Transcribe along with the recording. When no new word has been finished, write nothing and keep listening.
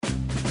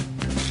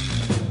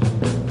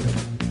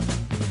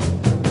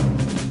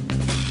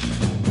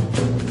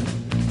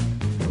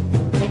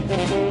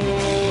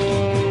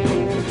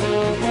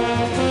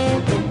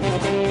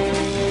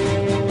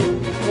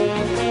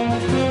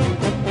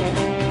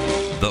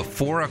The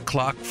 4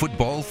 o'clock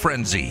football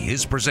frenzy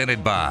is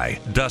presented by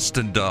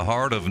Dustin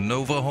DeHart of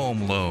Nova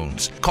Home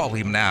Loans. Call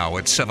him now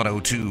at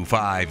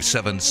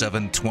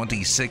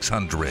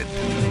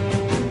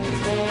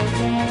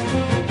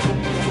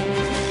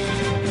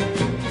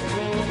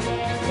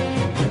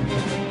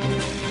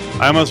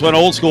I almost went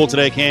old school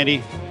today,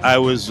 Candy. I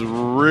was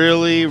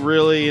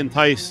really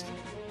enticed.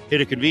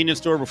 Hit a convenience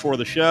store before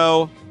the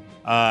show.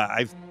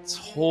 I've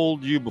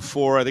told you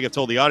before, I think I've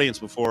told the audience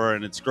before,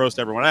 and it's grossed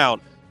everyone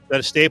out, that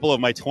a staple of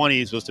my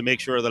 20s was to make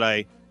sure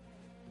that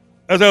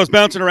as I was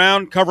bouncing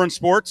around covering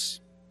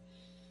sports,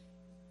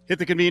 hit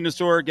the convenience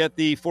store, get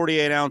the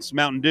 48-ounce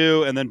Mountain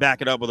Dew, and then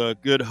back it up with a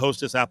good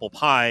Hostess apple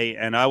pie.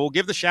 And I will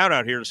give the shout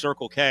out here to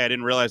Circle K. I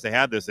didn't realize they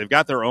had this. They've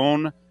got their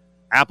own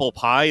apple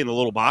pie in the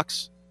little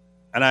box.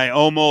 And I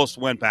almost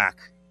went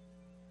back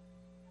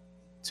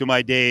to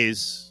my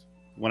days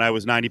when I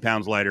was 90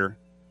 pounds lighter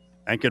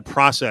and could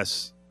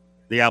process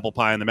the apple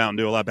pie and the Mountain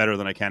Dew a lot better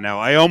than I can now.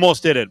 I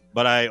almost did it,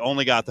 but I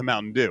only got the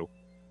Mountain Dew.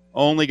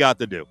 Only got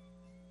the Dew.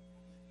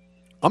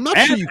 I'm not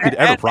sure you could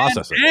ever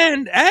process it.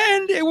 And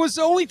it was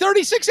only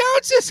 36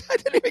 ounces. I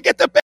didn't even get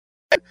the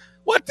bag.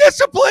 What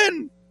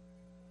discipline!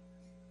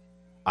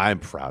 I'm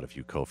proud of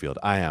you, Cofield.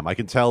 I am. I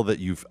can tell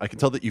that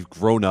you've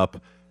grown up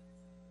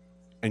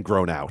and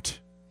grown out.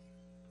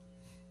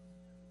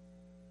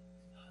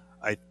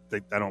 I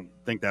don't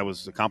think that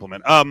was a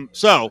compliment.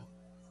 So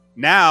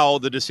now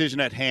the decision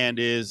at hand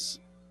is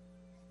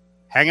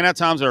hanging out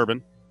Tom's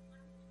Urban.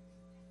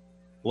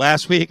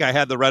 Last week I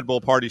had the Red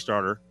Bull Party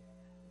Starter.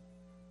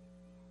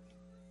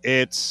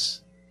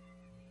 It's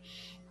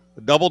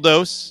a double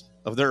dose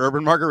of their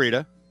Urban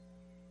Margarita,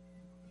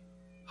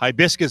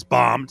 hibiscus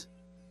bombed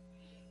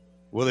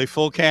with a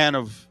full can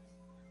of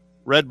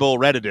Red Bull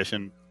Red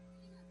Edition.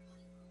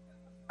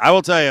 I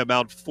will tell you,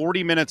 about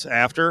 40 minutes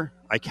after,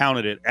 I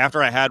counted it,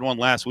 after I had one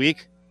last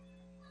week,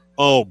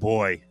 oh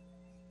boy.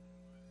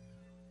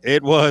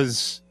 It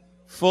was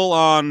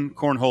full-on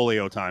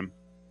cornholio time.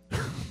 Oh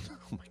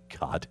my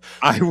God.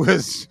 I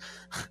was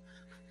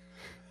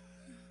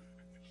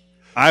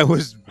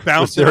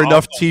bouncing. Was there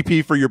enough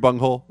TP for your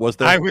bunghole? Was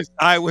there?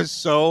 I was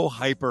so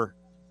hyper.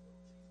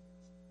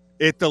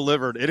 It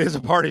delivered. It is a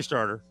party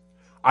starter.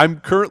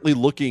 I'm currently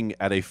looking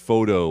at a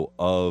photo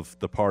of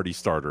the Party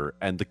Starter,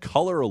 and the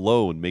color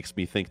alone makes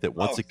me think that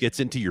once it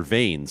gets into your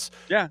veins,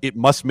 it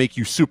must make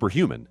you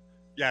superhuman.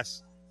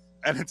 Yes.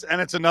 And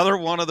it's another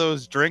one of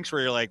those drinks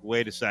where you're like,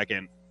 wait a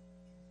second.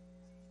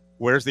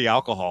 Where's the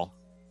alcohol?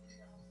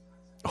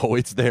 Oh,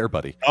 it's there,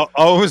 buddy.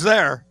 Oh, it was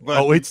there. But...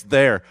 Oh, it's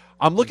there.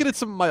 I'm looking at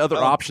some of my other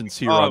options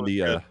here on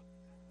the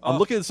I'm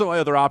looking at some of my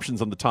other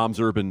options on the Tom's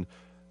Urban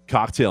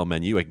cocktail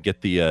menu. I can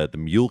get the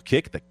Mule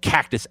Kick, the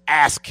Cactus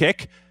Ass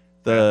Kick.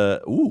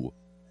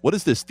 What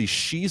is this? The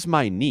She's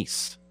My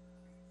Niece.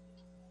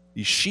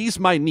 The She's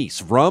My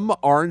Niece. Rum,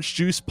 orange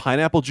juice,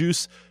 pineapple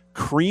juice,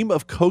 cream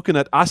of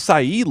coconut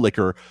acai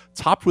liquor,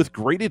 topped with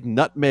grated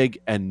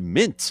nutmeg and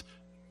mint.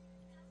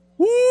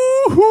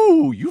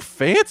 Woo-hoo! You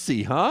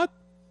fancy, huh?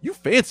 You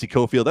fancy,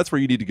 Cofield. That's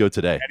where you need to go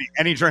today.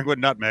 Any drink with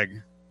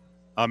nutmeg,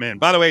 I'm in.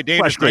 By the way,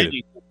 Dangerous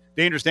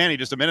Danny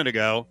just a minute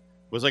ago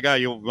was like, oh,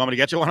 you want me to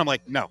get you one? I'm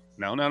like, no.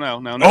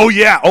 Oh,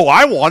 yeah. Oh,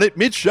 I want it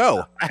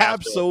mid-show.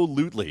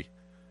 Absolutely.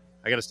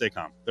 I got to stay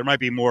calm. There might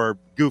be more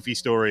goofy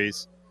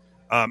stories.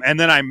 And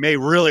then I may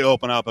really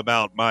open up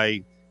about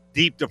my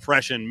deep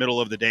depression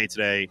middle of the day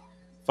today,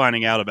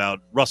 finding out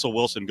about Russell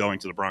Wilson going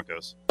to the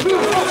Broncos.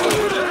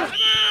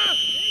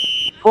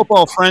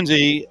 Football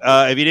frenzy.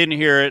 If you didn't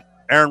hear it,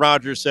 Aaron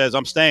Rodgers says,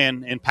 I'm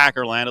staying in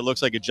Packerland. It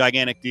looks like a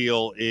gigantic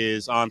deal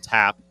is on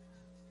tap.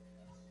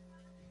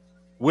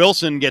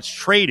 Wilson gets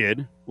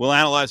traded. We'll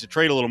analyze the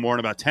trade a little more in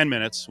about 10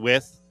 minutes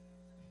with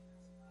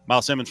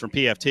Miles Simmons from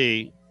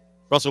PFT.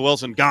 Russell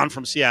Wilson gone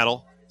from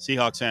Seattle.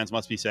 Seahawks fans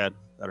must be sad.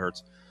 That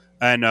hurts.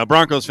 And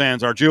Broncos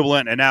fans are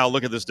jubilant. And now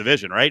look at this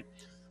division, right?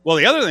 Well,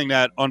 the other thing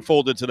that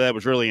unfolded today that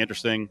was really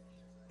interesting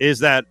is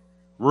that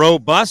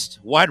robust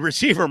wide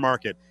receiver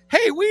market.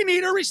 Hey, we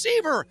need a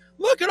receiver.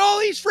 Look at all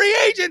these free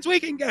agents we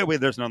can get. Wait,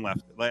 there's none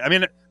left. I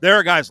mean, there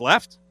are guys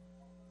left,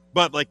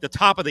 but like the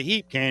top of the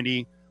heap,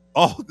 Candy,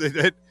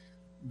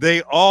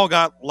 they all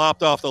got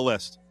lopped off the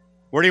list.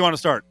 Where do you want to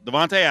start?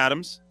 Davante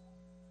Adams.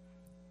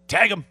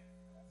 Tag him.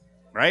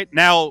 Right?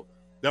 Now,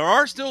 there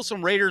are still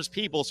some Raiders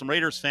people, some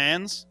Raiders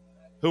fans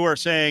who are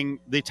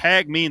saying the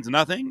tag means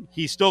nothing.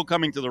 He's still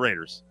coming to the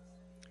Raiders.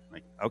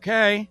 Like,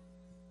 okay.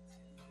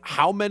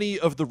 How many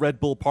of the Red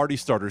Bull Party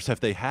Starters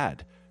have they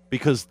had?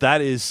 Because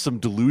that is some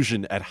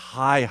delusion at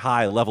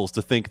high levels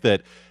to think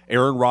that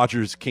Aaron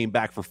Rodgers came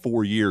back for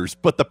 4 years,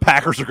 but the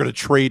Packers are going to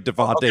trade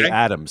Davante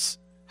Adams.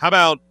 How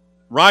about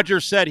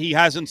Rodgers said he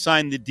hasn't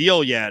signed the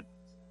deal yet?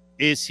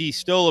 Is he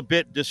still a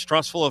bit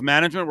distrustful of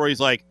management where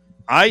he's like,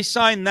 I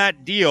signed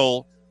that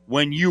deal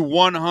when you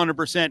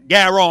 100%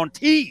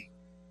 guarantee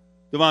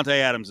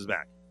Davante Adams is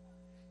back?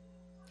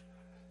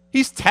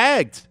 He's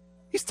tagged.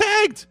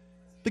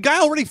 The guy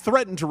already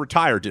threatened to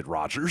retire, did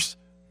Rodgers.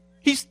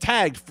 He's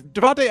tagged.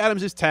 Davante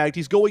Adams is tagged.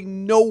 He's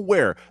going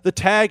nowhere. The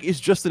tag is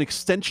just an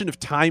extension of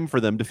time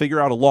for them to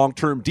figure out a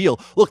long-term deal.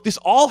 Look, this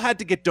all had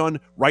to get done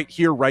right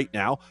here, right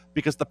now,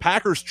 because the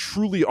Packers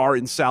truly are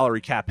in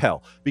salary cap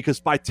hell. Because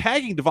by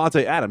tagging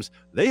Davante Adams,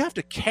 they have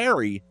to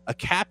carry a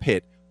cap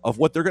hit of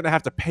what they're going to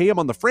have to pay him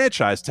on the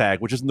franchise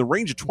tag, which is in the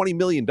range of $20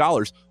 million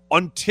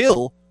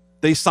until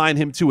they sign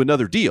him to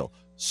another deal.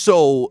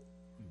 So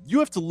you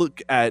have to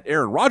look at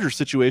Aaron Rodgers'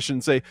 situation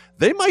and say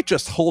they might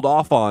just hold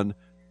off on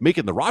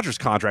making the Rodgers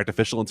contract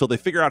official until they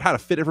figure out how to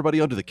fit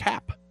everybody under the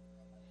cap.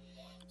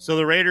 So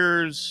the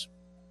Raiders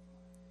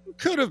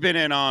could have been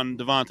in on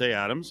Davante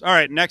Adams. All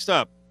right, next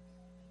up.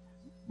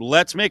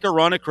 Let's make a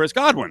run at Chris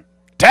Godwin.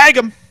 Tag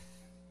him.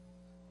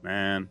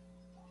 Man.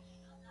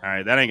 All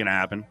right, that ain't going to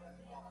happen.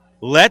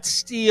 Let's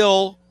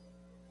steal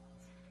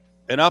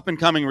an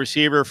up-and-coming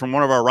receiver from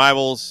one of our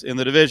rivals in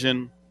the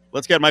division.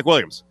 Let's get Mike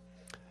Williams.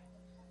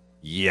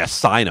 Yes,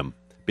 sign him.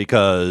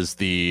 Because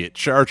the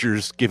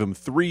Chargers give him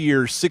 3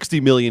 years,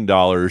 $60 million.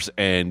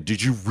 And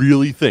did you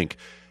really think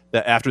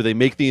that after they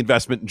make the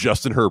investment in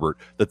Justin Herbert,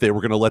 that they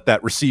were going to let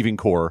that receiving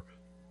core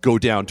go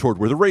down toward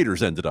where the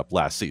Raiders ended up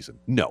last season?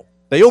 No.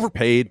 They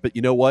overpaid, but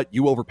you know what?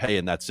 You overpay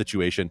in that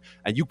situation.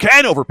 And you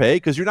can overpay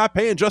because you're not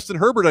paying Justin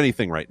Herbert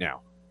anything right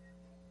now.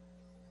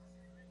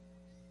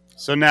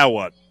 So now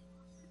what?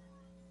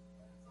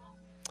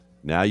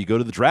 Now you go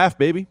to the draft,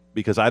 baby,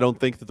 because I don't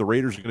think that the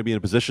Raiders are going to be in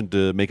a position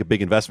to make a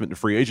big investment in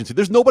free agency.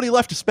 There's nobody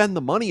left to spend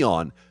the money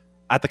on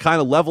at the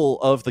kind of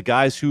level of the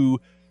guys who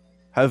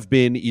have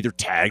been either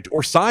tagged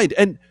or signed.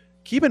 And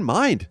keep in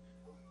mind,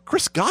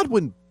 Chris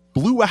Godwin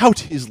blew out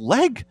his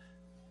leg.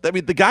 I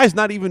mean, the guy's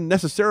not even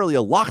necessarily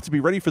a lock to be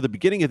ready for the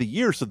beginning of the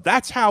year. So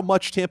that's how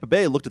much Tampa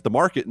Bay looked at the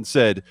market and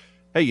said,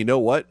 hey, you know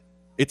what?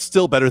 It's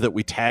still better that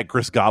we tag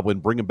Chris Godwin,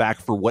 bring him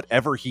back for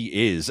whatever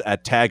he is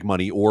at tag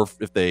money, or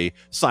if they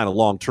sign a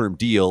long-term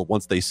deal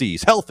once they see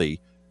he's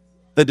healthy,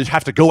 than to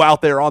have to go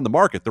out there on the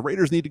market. The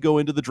Raiders need to go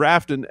into the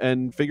draft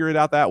and figure it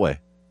out that way.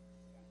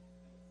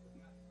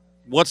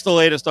 What's the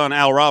latest on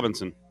Al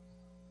Robinson?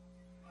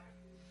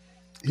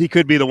 He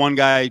could be the one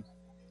guy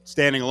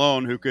standing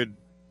alone who could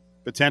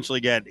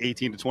potentially get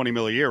 18 to 20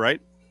 mil a year,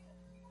 right?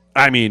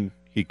 I mean,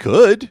 he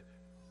could,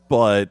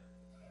 but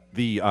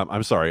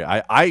I'm sorry.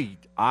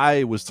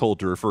 I was told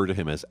to refer to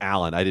him as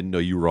Allen. I didn't know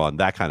you were on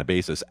that kind of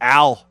basis.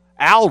 Al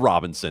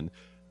Robinson,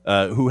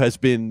 who has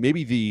been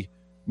maybe the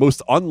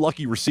most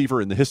unlucky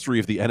receiver in the history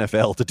of the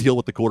NFL to deal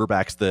with the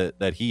quarterbacks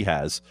that he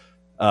has.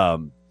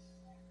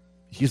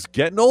 He's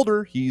getting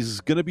older.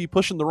 He's going to be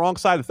pushing the wrong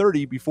side of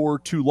 30 before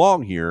too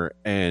long here,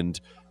 and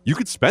you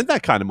could spend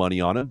that kind of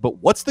money on him, but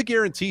what's the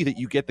guarantee that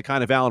you get the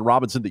kind of Allen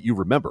Robinson that you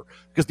remember?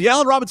 Because the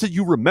Allen Robinson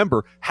you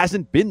remember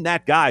hasn't been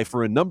that guy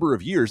for a number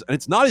of years, and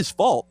it's not his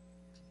fault.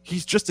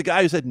 He's just a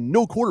guy who's had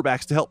no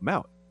quarterbacks to help him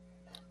out.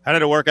 How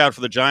did it work out for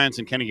the Giants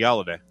and Kenny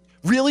Galladay?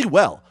 Really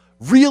well.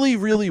 Really,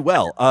 really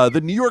well. The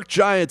New York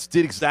Giants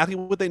did exactly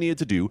what they needed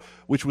to do,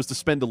 which was to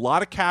spend a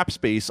lot of cap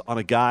space on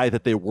a guy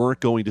that they weren't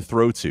going to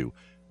throw to.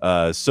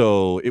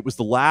 So it was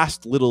the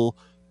last little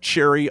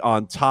cherry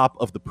on top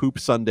of the poop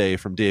sundae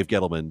from Dave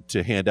Gettleman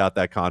to hand out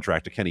that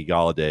contract to Kenny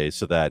Galladay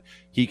so that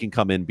he can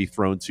come in and be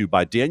thrown to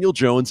by Daniel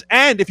Jones.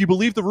 And if you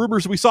believe the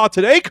rumors we saw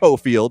today,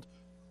 Cofield,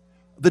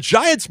 the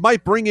Giants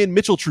might bring in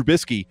Mitchell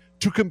Trubisky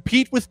to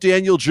compete with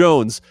Daniel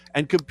Jones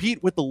and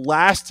compete with the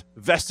last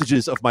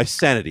vestiges of my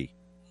sanity.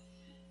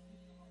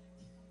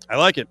 I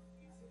like it.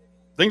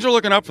 Things are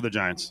looking up for the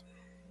Giants.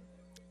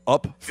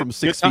 Up from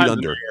 6 feet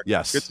under.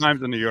 Yes. Good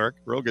times in New York.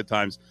 Real good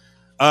times.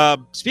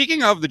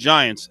 Speaking of the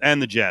Giants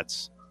and the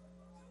Jets,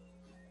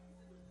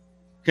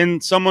 can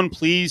someone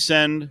please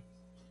send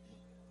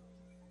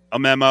a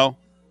memo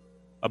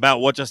about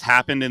what just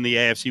happened in the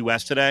AFC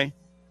West today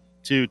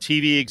to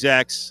TV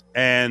execs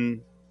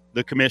and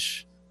the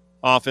commish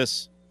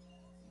office?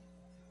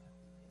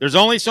 There's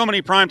only so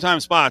many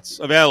primetime spots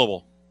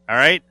available, all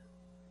right?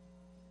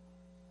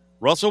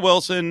 Russell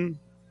Wilson,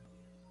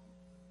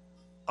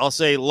 I'll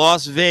say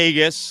Las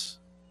Vegas,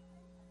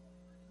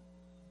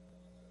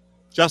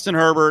 Justin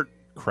Herbert,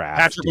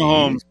 Patrick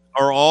Mahomes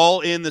are all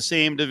in the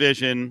same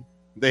division.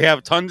 They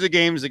have tons of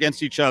games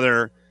against each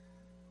other.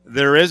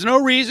 There is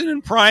no reason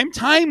in prime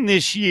time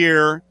this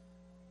year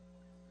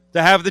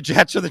to have the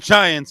Jets or the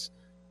Giants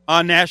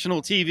on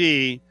national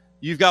TV.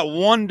 You've got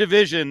one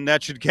division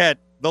that should get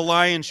the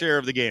lion's share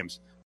of the games.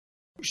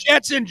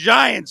 Jets and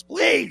Giants,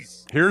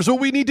 please. Here's what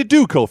we need to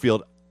do,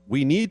 Cofield.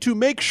 We need to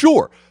make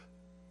sure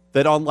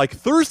that on like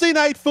Thursday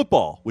Night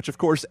Football, which of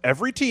course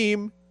every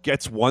team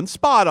gets one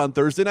spot on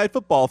Thursday Night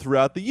Football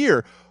throughout the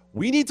year,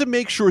 we need to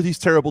make sure these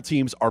terrible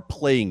teams are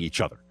playing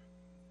each other.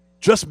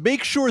 Just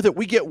make sure that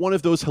we get one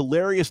of those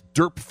hilarious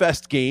derp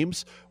fest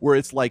games where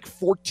it's like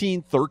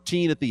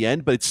 14-13 at the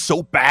end, but it's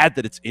so bad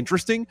that it's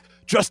interesting.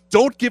 Just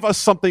don't give us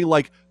something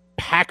like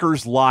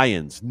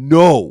Packers-Lions.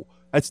 No,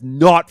 that's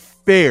not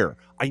fair.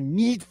 I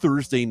need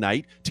Thursday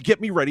night to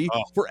get me ready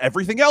for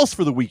everything else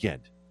for the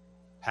weekend.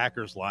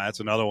 Packers-Lions, that's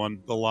another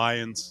one. The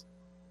Lions.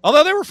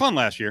 Although they were fun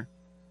last year.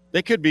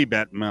 They could be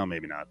well,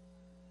 maybe not.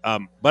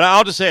 But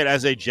I'll just say it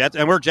as a Jets,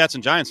 and we're Jets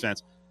and Giants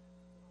fans.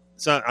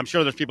 So I'm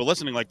sure there's people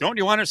listening like, don't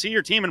you want to see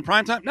your team in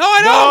prime time? No,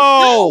 I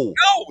don't.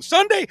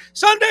 No.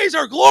 Sundays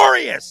are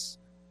glorious.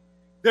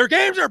 Their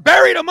games are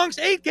buried amongst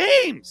 8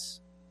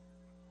 games.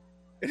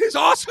 It is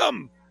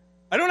awesome.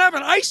 I don't have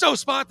an ISO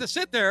spot to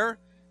sit there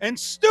and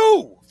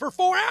stew for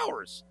 4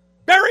 hours.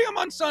 Bury them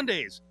on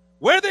Sundays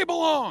where they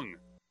belong.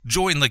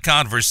 Join the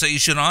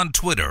conversation on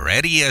Twitter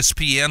at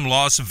ESPN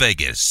Las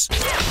Vegas.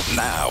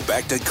 Now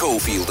back to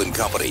Cofield and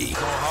Company.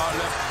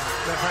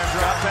 Left hand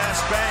drop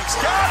pass, Banks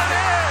got it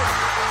in.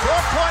 4.3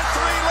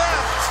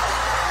 left.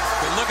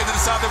 They're looking to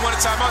decide they want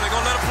a timeout. They're going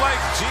to let him play.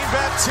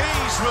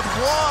 Jean-Baptiste with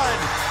 1.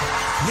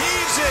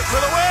 Heaves it for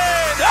the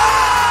win.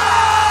 Oh!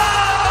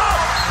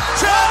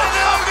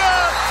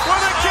 Chattanooga with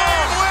a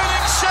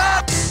game-winning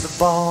shot. The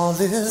ball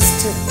is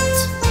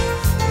tipped.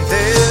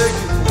 There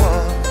you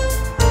are.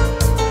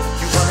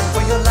 You're running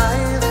for your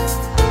life.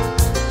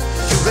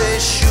 You're a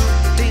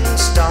shooting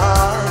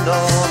star and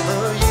all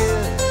the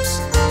years.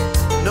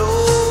 No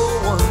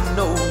one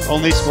knows.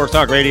 Only sports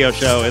talk radio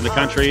show in the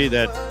country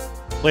that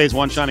plays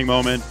one shining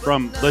moment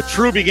from the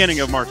true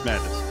beginning of March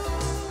Madness.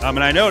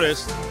 And I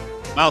noticed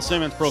Miles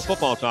Simmons, Pro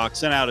Football Talk,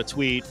 sent out a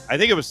tweet. I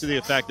think it was to the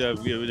effect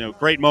of,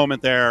 great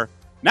moment there.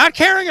 Not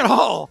caring at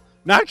all,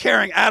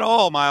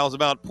 Miles,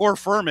 about poor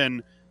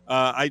Furman.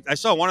 I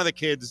saw one of the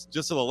kids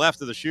just to the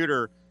left of the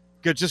shooter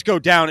could just go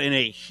down in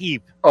a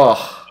heap.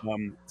 Oh,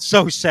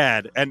 so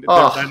sad. And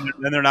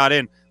they're not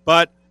in.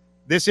 But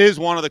this is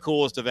one of the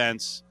coolest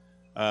events.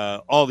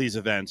 All these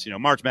events,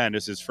 March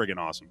Madness is friggin'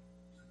 awesome.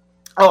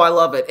 Oh, I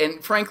love it.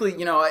 And frankly,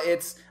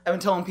 I've been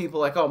telling people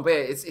like, oh,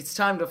 man, it's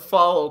time to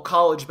follow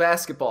college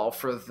basketball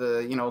for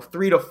the,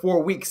 3 to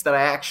 4 weeks that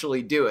I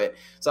actually do it.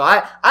 So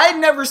I'd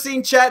never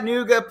seen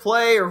Chattanooga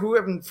play or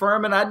whoever in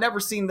Furman. I'd never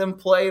seen them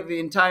play the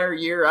entire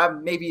year. I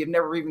maybe have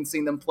never even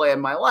seen them play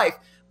in my life.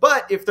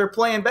 But if they're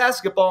playing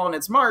basketball and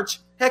it's March,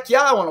 heck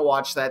yeah, I want to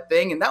watch that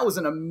thing. And that was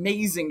an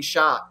amazing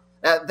shot.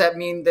 That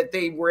mean that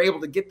they were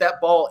able to get that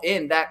ball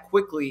in that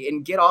quickly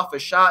and get off a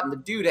shot. And the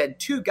dude had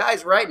 2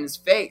 guys right in his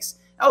face.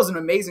 That was an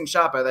amazing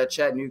shot by that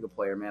Chattanooga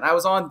player, man. I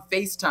was on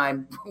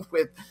FaceTime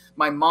with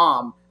my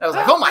mom. I was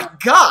like, oh, my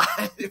God.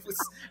 It was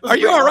Are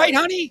you all right,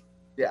 honey?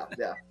 Yeah,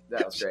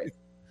 that was great.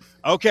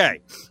 Okay,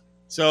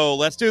 so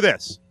let's do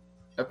this.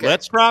 Okay.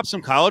 Let's drop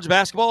some college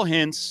basketball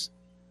hints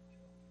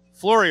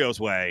Florio's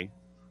way.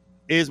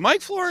 Is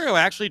Mike Florio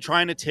actually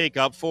trying to take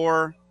up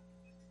for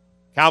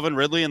Calvin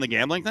Ridley and the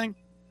gambling thing?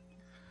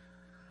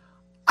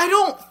 I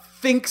don't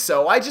think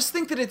so. I just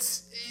think that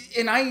it's,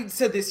 and I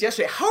said this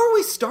yesterday, how are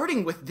we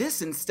starting with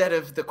this instead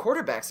of the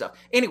quarterback stuff?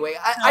 Anyway,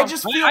 I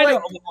just feel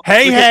like...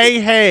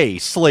 Hey,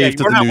 slave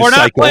to the news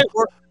cycle.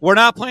 We're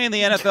not playing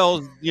the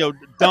NFL,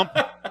 dump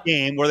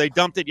game where they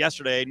dumped it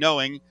yesterday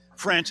knowing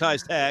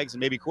franchise tags and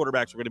maybe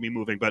quarterbacks were going to be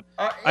moving. But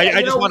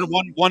I just wanted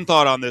one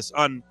thought on this,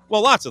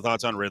 lots of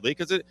thoughts on Ridley,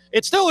 because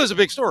it still is a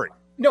big story.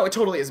 No, it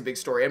totally is a big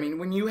story. I mean,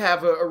 when you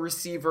have a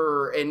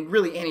receiver and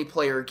really any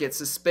player gets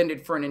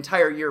suspended for an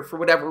entire year for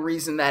whatever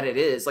reason that it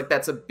is, like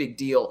that's a big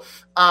deal.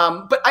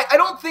 But I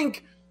don't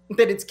think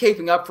that it's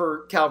caping up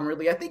for Calvin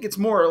Ridley. I think it's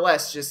more or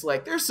less just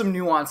like there's some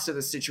nuance to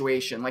the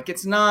situation. Like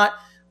it's not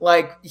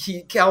like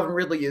Calvin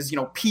Ridley is,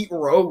 Pete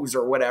Rose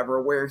or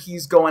whatever, where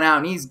he's going out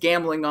and he's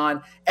gambling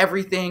on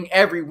everything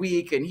every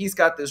week and he's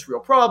got this real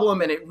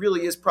problem and it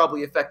really is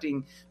probably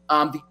affecting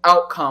the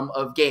outcome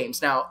of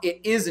games. Now, it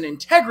is an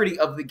integrity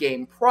of the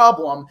game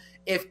problem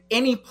if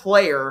any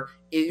player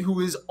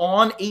who is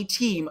on a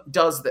team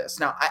does this.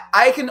 Now,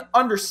 I can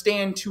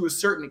understand to a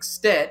certain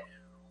extent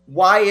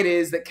why it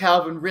is that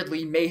Calvin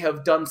Ridley may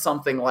have done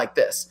something like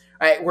this.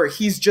 Right, where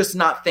he's just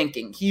not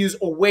thinking. He's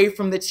away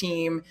from the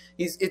team.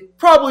 It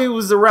probably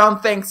was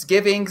around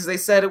Thanksgiving because they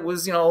said it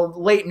was,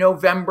 late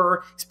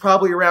November. He's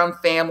probably around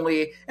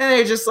family. And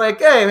they're just like,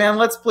 hey, man,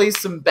 let's place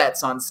some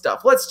bets on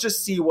stuff. Let's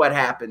just see what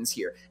happens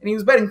here. And he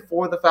was betting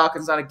for the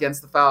Falcons, not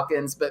against the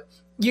Falcons. But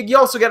you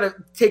also got to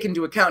take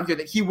into account here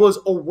that he was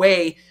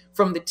away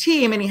from the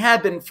team, and he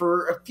had been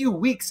for a few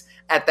weeks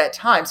at that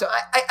time. So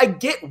I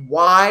get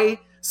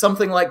why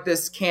something like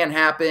this can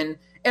happen.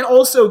 And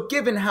also,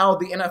 given how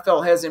the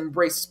NFL has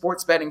embraced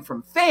sports betting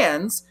from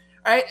fans,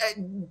 right,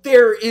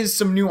 there is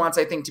some nuance,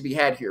 I think, to be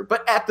had here.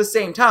 But at the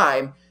same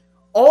time,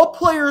 all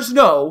players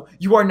know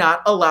you are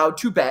not allowed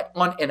to bet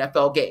on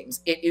NFL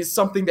games. It is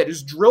something that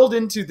is drilled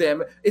into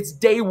them. It's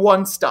day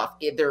one stuff.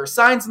 There are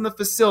signs in the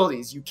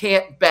facilities. You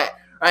can't bet.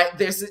 Right?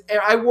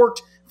 I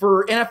worked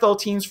for NFL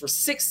teams for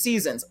 6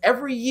 seasons.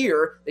 Every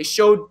year, they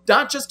showed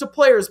not just to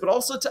players, but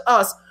also to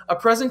us, a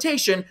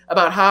presentation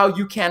about how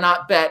you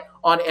cannot bet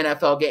on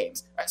NFL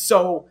games.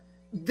 So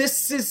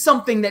this is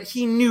something that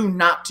he knew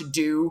not to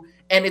do,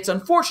 and it's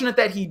unfortunate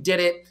that he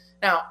did it.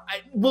 Now,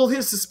 will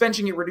his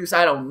suspension get reduced?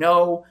 I don't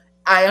know.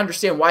 I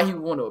understand why he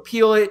would want to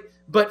appeal it,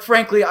 but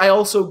frankly, I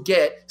also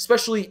get,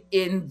 especially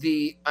in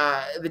the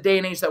day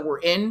and age that we're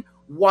in,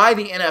 why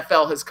the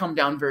NFL has come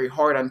down very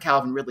hard on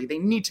Calvin Ridley. They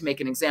need to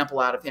make an example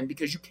out of him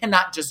because you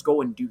cannot just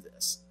go and do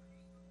this.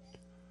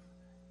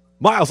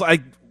 Miles,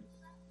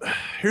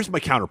 here's my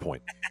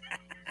counterpoint.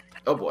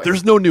 Oh, boy.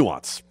 There's no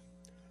nuance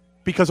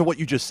because of what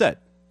you just said.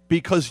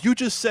 Because you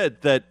just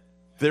said that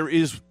there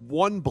is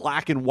one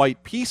black and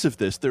white piece of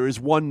this. There is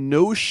one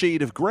no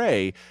shade of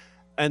gray,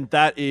 and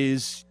that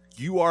is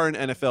you are an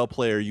NFL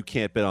player. You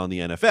can't bet on the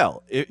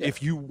NFL.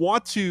 If you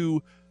want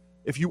to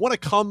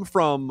come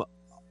from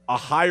a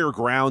higher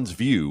grounds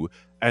view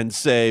and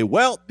say,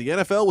 well, the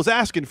NFL was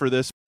asking for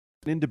this,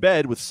 into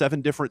bed with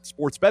 7 different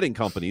sports betting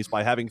companies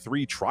by having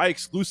 3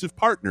 tri-exclusive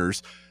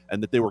partners,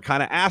 and that they were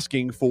kind of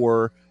asking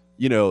for,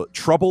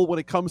 trouble when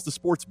it comes to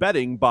sports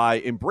betting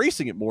by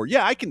embracing it more.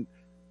 Yeah, I can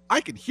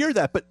hear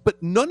that,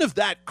 but none of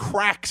that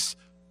cracks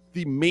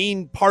the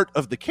main part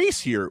of the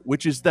case here,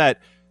 which is that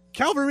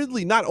Calvin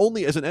Ridley, not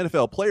only as an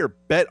NFL player,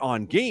 bet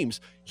on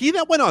games, he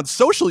then went on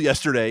social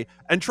yesterday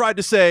and tried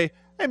to say,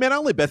 hey man, I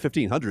only bet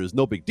 $1,500, is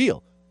no big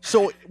deal.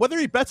 So whether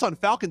he bets on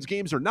Falcons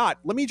games or not,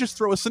 let me just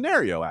throw a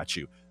scenario at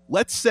you.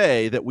 Let's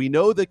say that we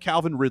know that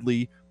Calvin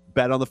Ridley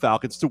bet on the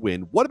Falcons to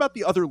win. What about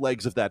the other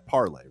legs of that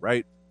parlay,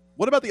 right?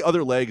 What about the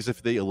other legs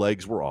if the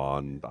legs were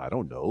on, I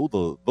don't know,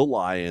 the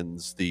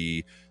Lions,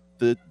 the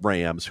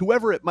Rams,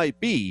 whoever it might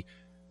be?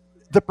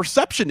 The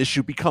perception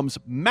issue becomes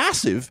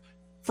massive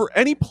for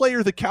any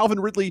player that Calvin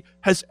Ridley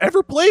has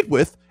ever played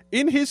with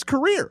in his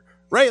career,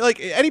 right? Like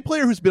any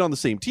player who's been on the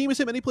same team as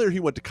him, any player he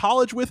went to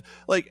college with,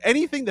 like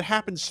anything that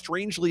happens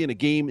strangely in a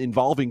game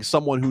involving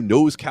someone who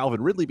knows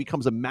Calvin Ridley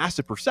becomes a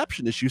massive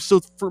perception issue. So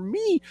for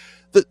me,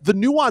 the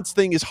nuance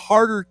thing is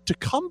harder to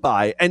come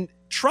by. And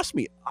trust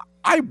me,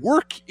 I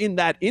work in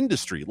that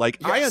industry. Like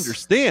yes. I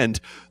understand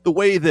the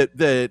way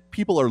that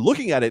people are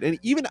looking at it. And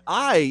even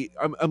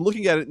I'm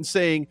looking at it and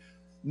saying,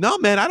 no,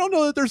 man, I don't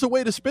know that there's a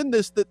way to spin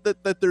this,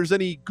 that there's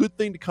any good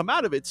thing to come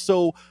out of it.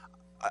 So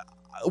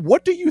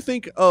what do you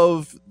think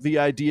of the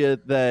idea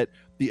that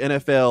the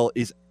NFL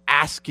is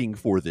asking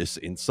for this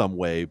in some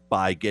way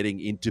by getting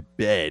into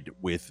bed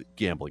with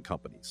gambling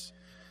companies?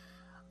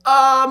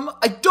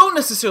 I don't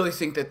necessarily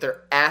think that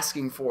they're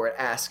asking for it.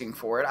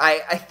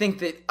 I think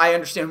that I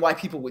understand why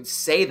people would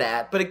say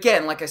that. But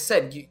again, like I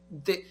said,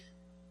 the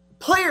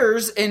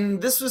players, and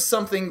this was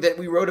something that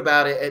we wrote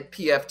about it at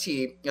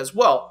PFT as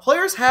well,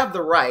 players have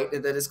the right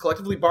that is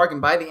collectively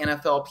bargained by the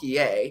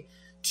NFLPA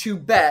to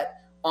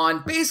bet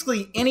on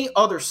basically any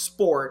other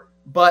sport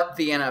but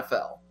the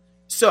NFL.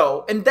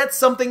 So, and that's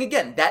something,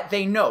 again, that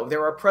they know.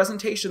 There are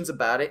presentations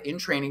about it in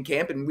training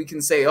camp, and we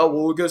can say, oh,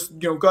 well, I guess,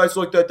 guys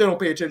like that, they don't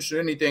pay attention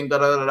to anything,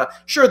 da-da-da-da.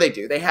 Sure they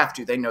do. They have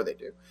to. They know they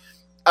do.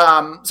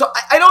 So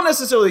I don't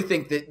necessarily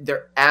think that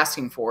they're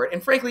asking for it.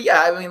 And frankly,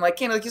 yeah, I mean, like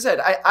you said,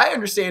 I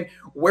understand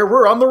where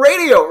we're on the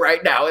radio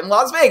right now in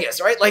Las Vegas,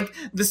 right? Like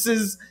this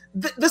is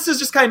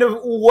just kind of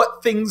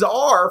what things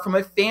are from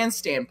a fan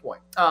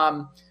standpoint.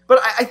 But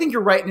I think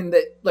you're right in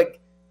that, like,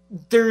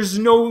 there's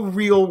no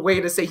real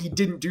way to say he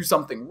didn't do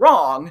something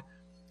wrong.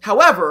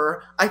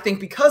 However, I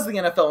think because the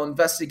NFL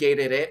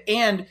investigated it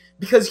and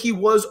because he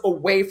was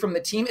away from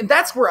the team, and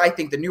that's where I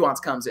think the nuance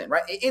comes in,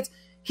 right?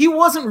 He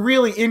wasn't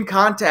really in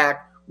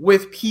contact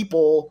with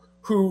people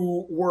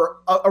who were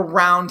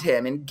around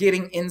him and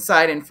getting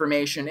inside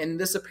information, and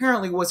this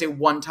apparently was a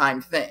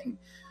one-time thing.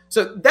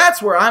 So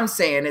that's where I'm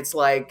saying it's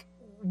like,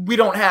 we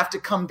don't have to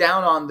come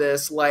down on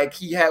this like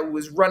he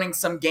was running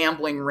some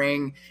gambling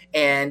ring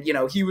and,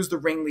 he was the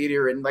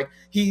ringleader and like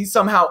he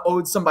somehow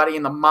owed somebody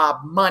in the mob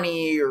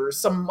money or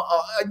some,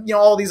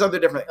 all these other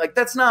different, like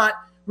that's not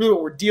really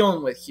what we're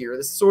dealing with here.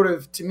 This sort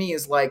of, to me,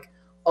 is like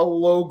a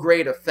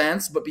low-grade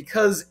offense, but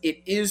because it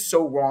is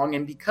so wrong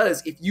and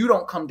because if you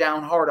don't come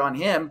down hard on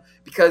him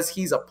because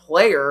he's a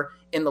player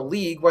in the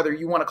league, whether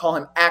you want to call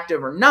him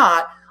active or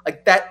not,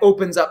 like that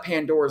opens up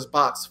Pandora's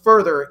box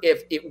further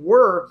if the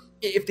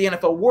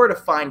NFL were to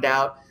find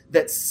out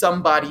that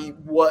somebody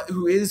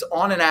who is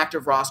on an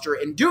active roster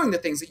and doing the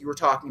things that you were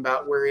talking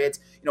about, where it's,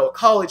 a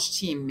college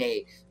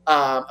teammate,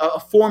 a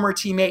former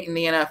teammate in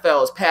the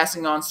NFL is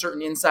passing on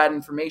certain inside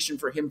information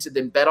for him to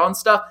then bet on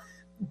stuff,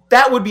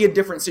 that would be a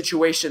different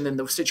situation than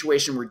the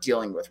situation we're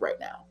dealing with right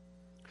now.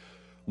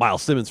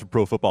 Miles Simmons from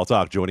Pro Football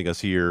Talk joining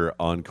us here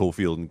on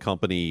Cofield and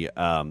Company.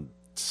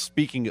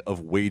 Speaking of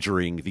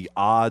wagering, the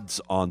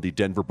odds on the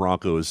Denver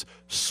Broncos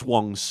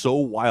swung so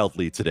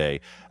wildly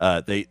today.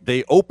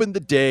 They opened the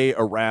day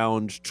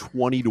around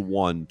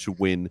 20-1 to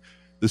win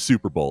the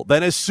Super Bowl.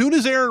 Then as soon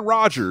as Aaron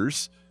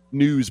Rodgers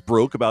news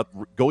broke about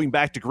going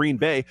back to Green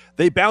Bay,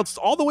 they bounced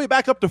all the way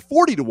back up to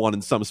 40-1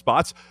 in some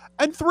spots.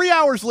 And 3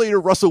 hours later,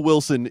 Russell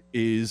Wilson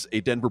is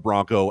a Denver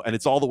Bronco, and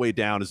it's all the way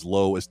down as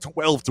low as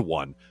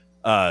 12-1.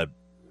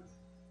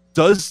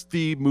 Does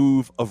the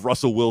move of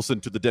Russell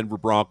Wilson to the Denver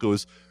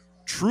Broncos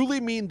truly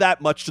mean that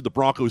much to the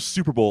Broncos'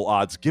 Super Bowl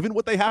odds, given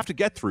what they have to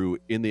get through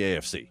in the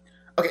AFC?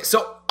 Okay,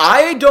 so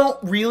I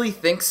don't really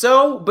think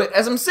so, but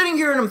as I'm sitting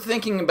here and I'm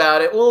thinking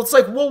about it, it's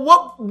like,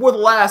 what were the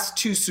last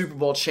 2 Super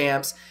Bowl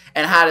champs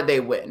and how did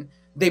they win?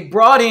 They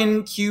brought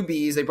in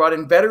QBs, they brought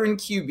in veteran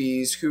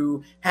QBs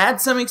who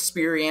had some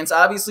experience.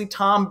 Obviously,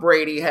 Tom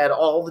Brady had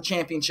all the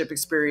championship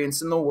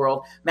experience in the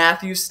world.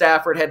 Matthew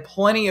Stafford had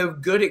plenty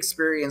of good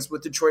experience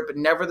with Detroit, but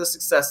never the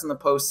success in the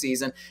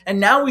postseason. And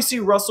now we see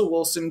Russell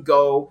Wilson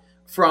go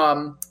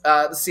from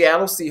the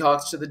Seattle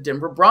Seahawks to the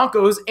Denver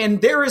Broncos, and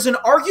there is an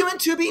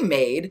argument to be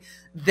made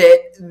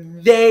that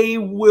they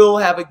will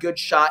have a good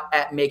shot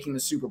at making the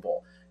Super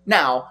Bowl.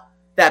 Now,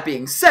 that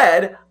being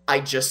said,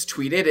 I just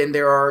tweeted, and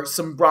there are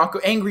some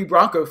angry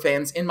Bronco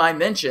fans in my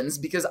mentions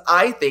because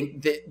I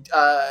think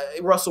that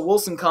Russell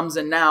Wilson comes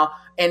in now,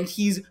 and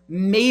he's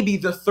maybe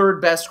the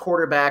third best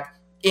quarterback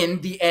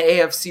in the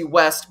AFC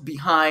West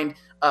behind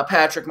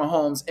Patrick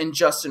Mahomes and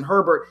Justin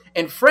Herbert.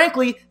 And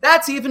frankly,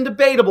 that's even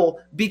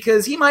debatable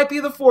because he might be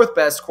the fourth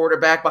best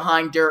quarterback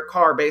behind Derek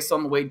Carr based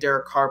on the way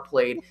Derek Carr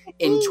played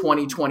in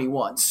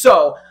 2021.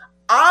 So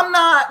I'm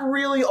not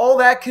really all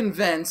that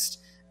convinced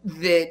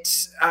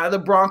that the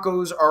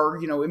Broncos are,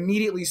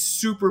 immediately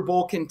Super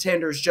Bowl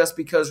contenders just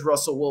because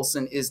Russell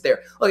Wilson is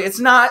there. Look, it's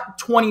not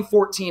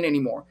 2014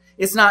 anymore.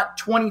 It's not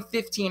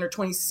 2015 or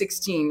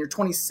 2016 or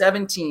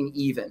 2017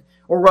 even,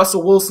 where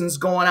Russell Wilson's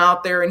going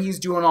out there and he's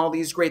doing all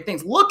these great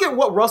things. Look at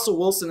what Russell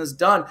Wilson has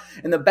done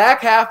in the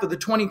back half of the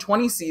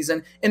 2020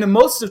 season and in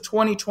most of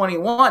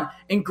 2021.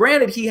 And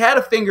granted, he had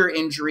a finger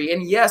injury,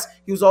 and yes,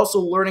 he was also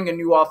learning a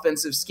new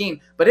offensive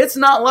scheme, but it's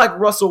not like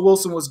Russell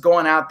Wilson was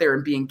going out there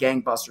and being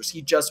gangbusters.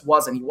 He just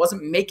wasn't. He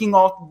wasn't making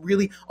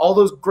all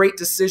those great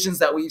decisions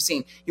that we've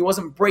seen. He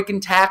wasn't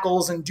breaking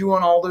tackles and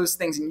doing all those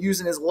things and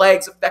using his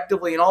legs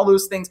effectively and all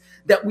those things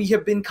that we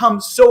have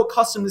become so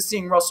accustomed to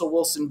seeing Russell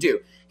Wilson do.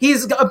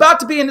 He's about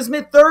to be in his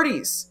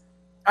mid-30s,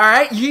 all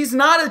right? He's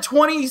not a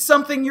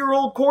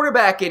 20-something-year-old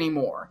quarterback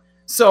anymore.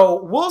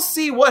 So we'll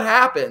see what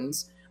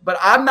happens, but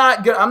I'm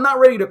not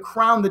ready to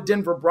crown the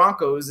Denver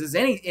Broncos as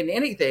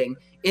anything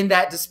in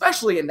that,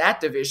 especially in that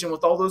division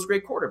with all those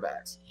great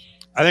quarterbacks.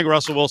 I think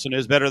Russell Wilson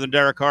is better than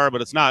Derek Carr,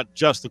 but it's not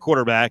just the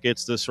quarterback;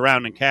 it's the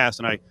surrounding cast.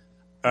 And I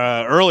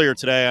earlier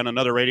today on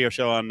another radio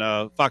show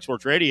on Fox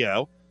Sports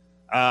Radio,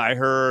 I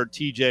heard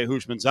TJ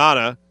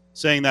Houshmandzadeh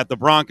saying that the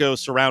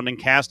Broncos surrounding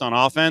cast on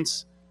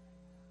offense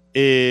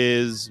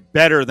is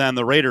better than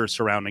the Raiders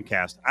surrounding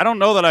cast. I don't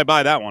know that I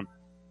buy that one.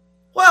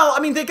 Well, I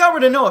mean, they got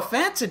rid of Noah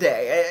Fant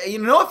today.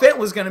 Noah Fant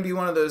was going to be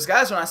one of those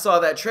guys. When I saw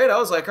that trade, I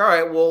was like, all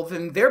right, well,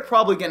 then they're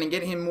probably going to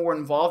get him more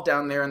involved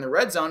down there in the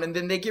red zone, and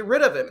then they get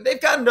rid of him.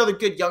 They've got another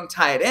good young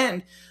tight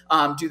end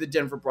to the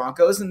Denver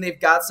Broncos, and they've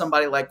got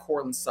somebody like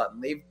Courtland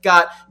Sutton. They've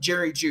got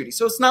Jerry Jeudy.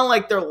 So it's not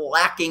like they're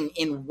lacking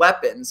in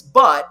weapons,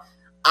 but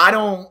I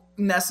don't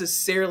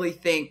necessarily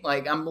think,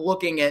 like, I'm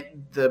looking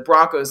at the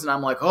Broncos and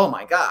I'm like, oh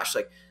my gosh,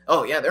 like,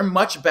 oh yeah, they're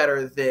much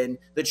better than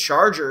the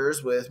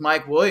Chargers with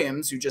Mike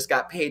Williams, who just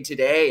got paid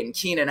today, and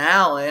Keenan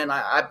Allen.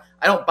 I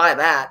don't buy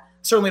that.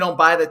 Certainly don't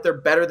buy that they're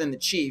better than the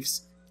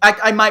Chiefs.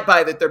 I might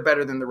buy that they're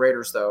better than the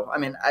Raiders, though. I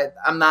mean,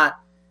 I'm not.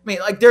 I mean,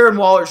 like, Darren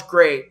Waller's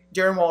great.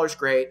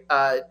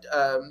 Hunter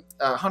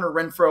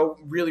Renfrow,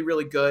 really,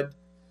 really good.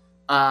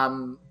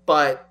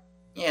 But,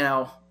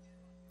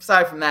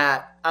 aside from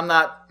that, I'm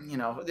not,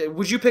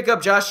 would you pick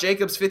up Josh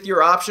Jacobs'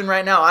 fifth-year option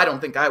right now? I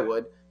don't think I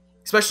would,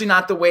 especially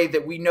not the way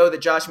that we know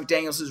that Josh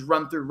McDaniels has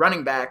run through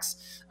running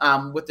backs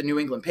with the New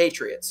England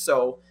Patriots.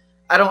 So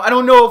I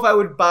don't know if I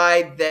would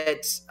buy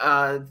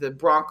that the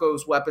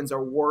Broncos' weapons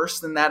are worse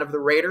than that of the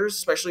Raiders,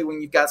 especially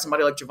when you've got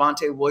somebody like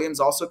Javonte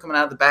Williams also coming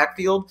out of the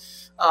backfield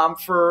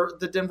for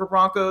the Denver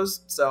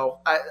Broncos. So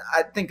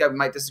I think I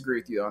might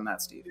disagree with you on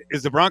that, Steve.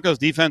 Is the Broncos'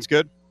 defense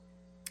good?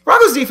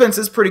 Broncos defense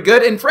is pretty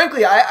good, and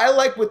frankly, I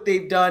like what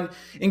they've done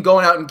in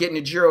going out and getting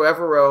Ejiro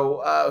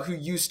Evero, who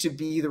used to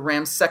be the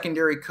Rams'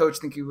 secondary coach. I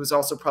think he was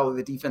also probably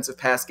the defensive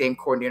pass game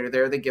coordinator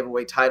there. They give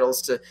away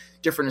titles to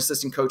different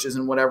assistant coaches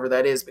and whatever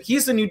that is, but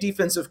he's the new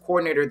defensive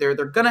coordinator there.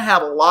 They're going to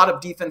have a lot of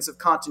defensive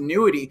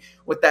continuity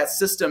with that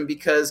system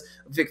because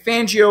Vic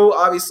Fangio,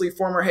 obviously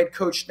former head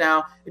coach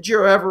now,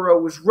 Ejiro Evero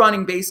was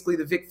running basically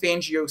the Vic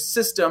Fangio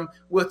system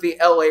with the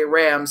LA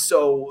Rams,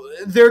 so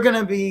they're going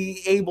to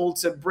be able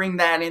to bring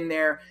that in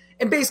there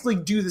and basically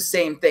do the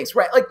same things,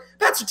 right? Like,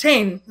 Pat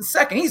Surtain, the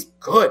second, he's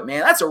good, man.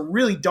 That's a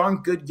really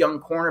darn good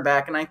young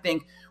cornerback, and I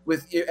think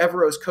with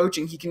Evero's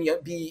coaching, he can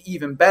be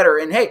even better.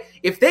 And, hey,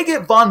 if they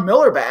get Von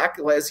Miller back,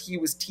 as he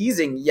was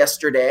teasing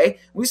yesterday,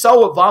 we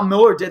saw what Von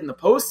Miller did in the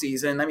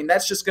postseason. I mean,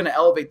 that's just going to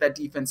elevate that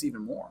defense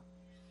even more.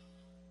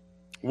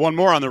 One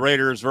more on the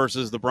Raiders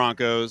versus the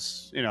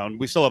Broncos.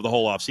 We still have the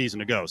whole offseason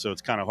to go, so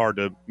it's kind of hard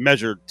to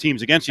measure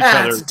teams against each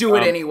other. Let's do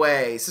it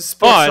anyway. It's a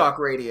sports talk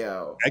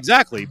radio.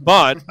 Exactly.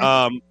 But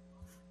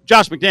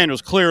Josh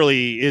McDaniels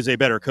clearly is a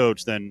better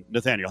coach than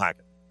Nathaniel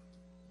Hackett.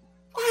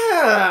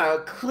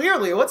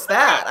 Clearly. What's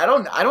that? I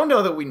don't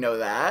know that we know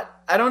that.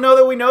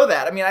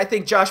 I mean, I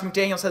think Josh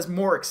McDaniels has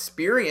more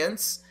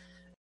experience.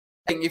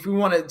 If we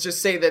want to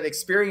just say that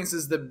experience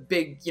is the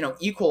big,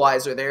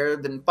 equalizer there,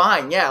 then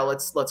fine. Yeah,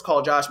 let's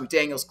call Josh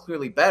McDaniels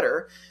clearly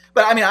better.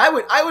 But I mean,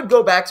 I would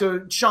go back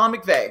to Sean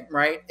McVay,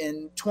 right?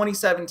 In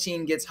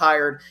 2017 gets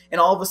hired,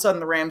 and all of a sudden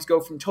the Rams go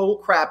from total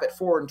crap at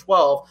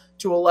 4-12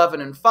 to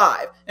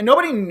 11-5. And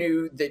nobody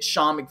knew that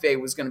Sean McVay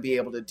was going to be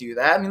able to do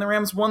that. I mean, the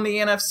Rams won the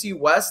NFC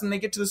West, and they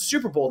get to the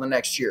Super Bowl the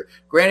next year.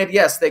 Granted,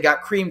 yes, they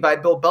got creamed by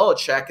Bill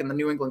Belichick and the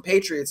New England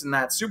Patriots in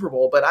that Super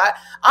Bowl, but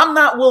I'm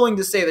not willing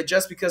to say that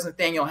just because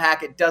Nathaniel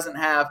Hackett doesn't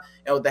have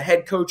the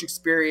head coach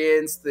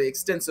experience, the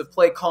extensive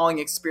play calling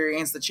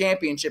experience, the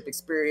championship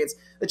experience,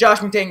 that Josh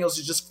McDaniels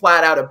is just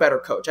flat out a better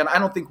coach. And I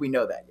don't think we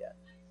know that yet.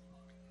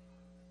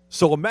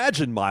 So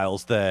imagine,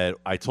 Miles, that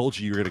I told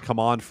you were going to come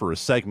on for a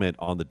segment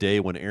on the day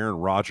when Aaron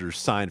Rodgers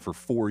signed for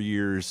 4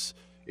 years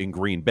in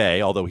Green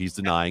Bay, although he's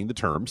denying the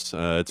terms.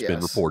 It's been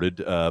reported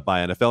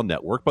by NFL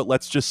Network. But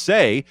let's just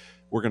say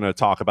we're going to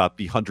talk about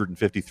the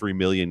 $153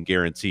 million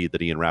guarantee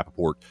that Ian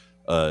Rappaport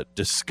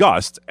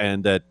discussed,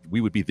 and that we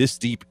would be this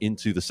deep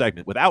into the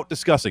segment without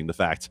discussing the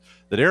fact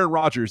that Aaron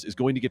Rodgers is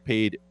going to get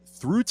paid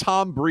through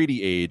Tom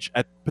Brady age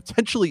at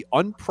potentially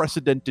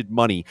unprecedented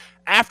money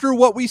after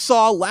what we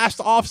saw last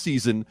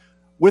offseason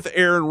with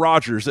Aaron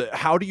Rodgers.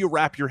 How do you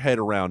wrap your head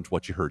around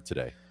what you heard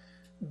today?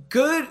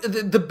 Good.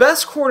 The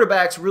best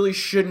quarterbacks really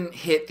shouldn't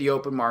hit the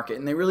open market,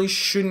 and they really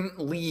shouldn't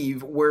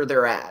leave where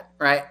they're at,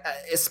 right?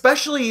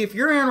 Especially if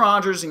you're Aaron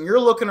Rodgers and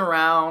you're looking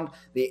around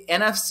the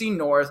NFC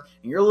North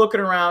and you're looking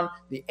around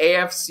the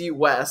AFC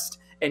West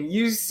and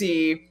you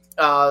see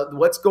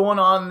what's going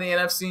on in the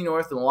NFC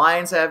North. The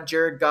Lions have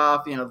Jared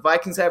Goff, the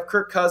Vikings have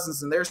Kirk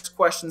Cousins, and there's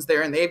questions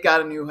there, and they've got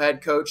a new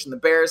head coach, and the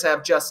Bears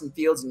have Justin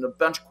Fields and a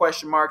bunch of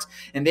question marks,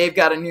 and they've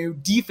got a new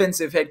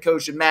defensive head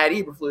coach in Matt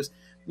Eberflus.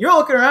 You're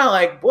looking around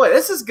like, boy,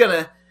 this ain't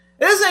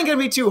gonna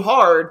be too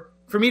hard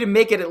for me to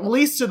make it at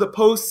least to the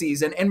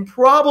postseason and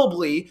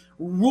probably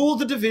rule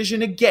the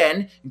division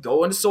again and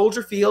go into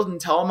Soldier Field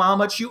and tell them how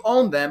much you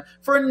own them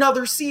for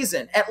another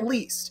season at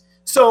least.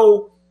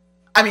 So,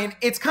 I mean,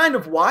 it's kind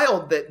of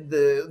wild that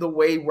the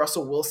way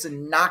Russell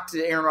Wilson knocked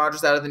Aaron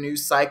Rodgers out of the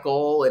news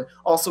cycle, and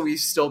also we've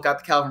still got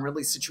the Calvin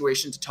Ridley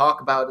situation to talk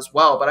about as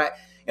well. But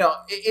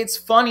it's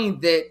funny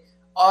that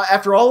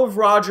after all of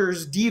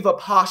Rodgers' diva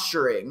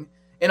posturing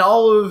and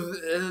all of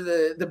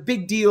the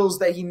big deals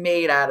that he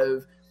made out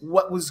of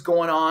what was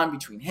going on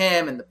between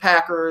him and the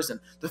Packers and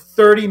the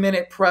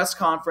 30-minute press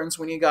conference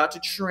when he got to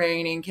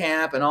training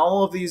camp and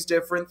all of these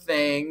different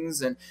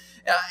things, and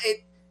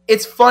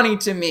it's funny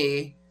to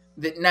me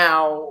that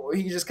now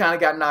he just kind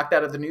of got knocked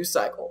out of the news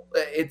cycle.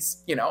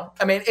 It's,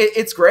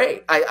 it's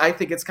great. I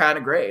think it's kind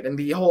of great. And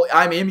the whole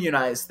I'm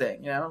immunized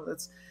thing,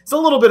 it's a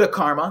little bit of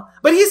karma,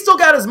 but he's still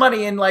got his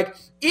money in. Like,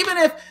 even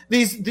if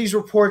these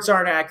reports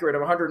aren't accurate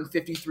of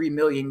 $153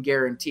 million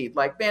guaranteed,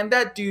 like, man,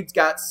 that dude's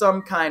got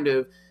some kind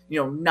of,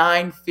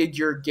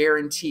 9-figure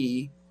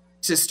guarantee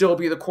to still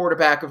be the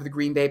quarterback of the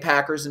Green Bay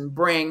Packers and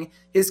bring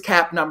his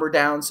cap number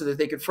down so that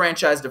they could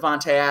franchise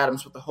Devontae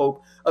Adams with the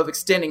hope of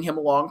extending him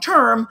long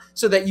term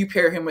so that you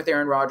pair him with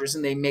Aaron Rodgers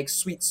and they make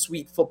sweet,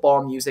 sweet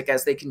football music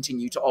as they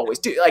continue to always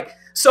do.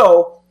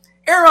 So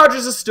Aaron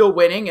Rodgers is still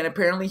winning, and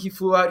apparently he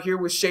flew out here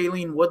with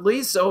Shailene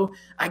Woodley, so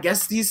I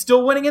guess he's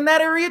still winning in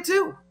that area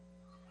too.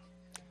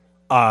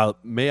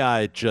 May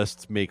I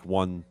just make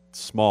one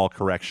small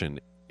correction?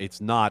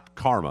 It's not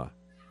karma.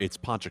 It's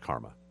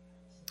Panchakarma.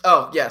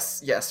 Oh,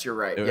 yes, you're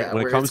right. Yeah,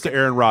 when it comes to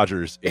Aaron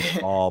Rodgers, it's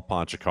all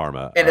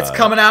Panchakarma. And it's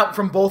coming out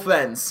from both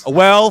ends.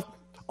 Well,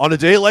 on a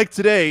day like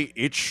today,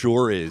 it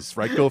sure is.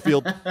 Right,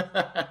 Cofield?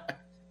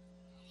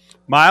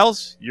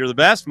 Miles, you're the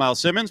best.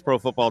 Miles Simmons, Pro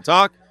Football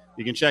Talk.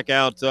 You can check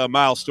out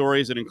Miles'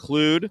 stories that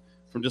include,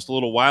 from just a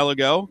little while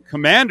ago,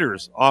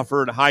 Commanders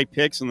offered high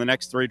picks in the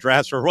next 3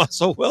 drafts for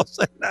Russell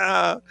Wilson.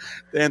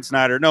 Dan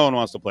Snyder, no one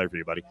wants to play for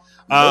you, buddy.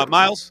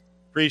 Miles,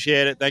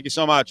 appreciate it. Thank you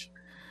so much.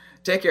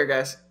 Take care,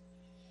 guys.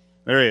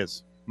 There he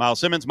is. Miles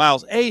Simmons,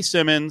 Miles A.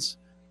 Simmons,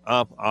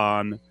 up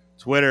on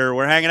Twitter.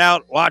 We're hanging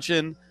out,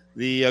 watching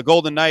the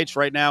Golden Knights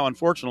right now,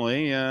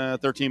 unfortunately,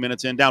 13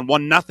 minutes in, down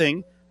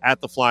 1-0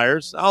 at the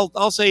Flyers.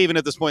 I'll say even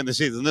at this point in the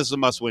season, this is a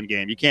must-win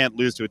game. You can't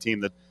lose to a team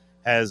that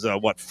has,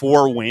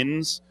 4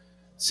 wins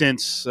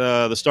since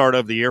the start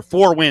of the year.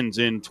 4 wins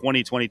in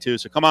 2022.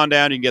 So come on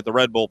down. You can get the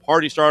Red Bull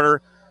Party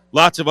Starter.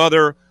 Lots of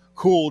other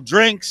cool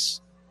drinks.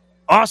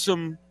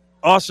 Awesome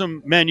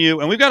menu.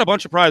 And we've got a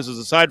bunch of prizes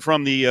aside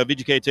from the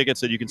VGK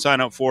tickets that you can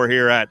sign up for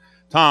here at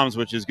Tom's,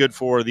 which is good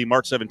for the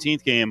March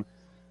 17th game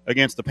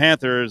against the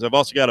Panthers. I've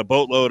also got a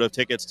boatload of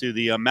tickets to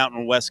the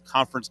Mountain West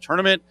Conference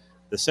Tournament,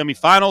 the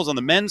semifinals on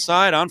the men's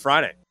side on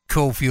Friday.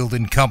 Cofield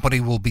and Company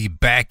will be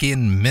back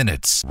in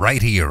minutes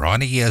right here on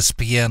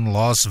ESPN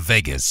Las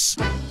Vegas.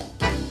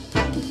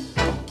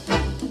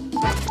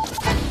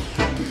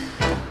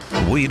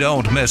 We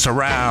don't mess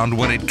around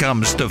when it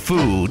comes to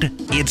food.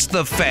 It's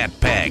the Fat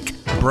Pack,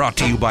 brought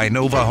to you by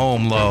Nova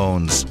Home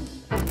Loans.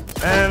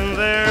 And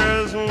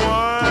there's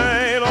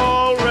wine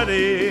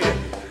already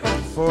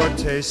for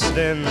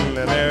tasting, and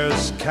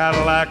there's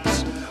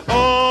Cadillacs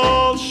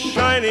all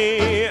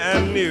shiny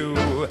and new.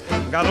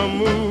 Gotta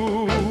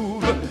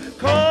move,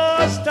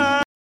 'cause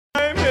time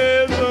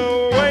is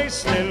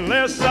a-wasting.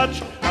 There's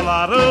such a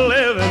lot of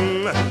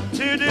living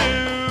to do.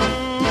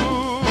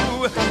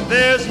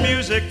 There's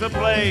music to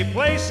play,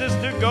 places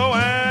to go,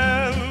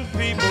 and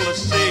people to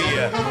see.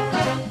 All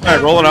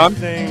right, roll it on.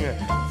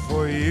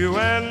 For you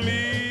and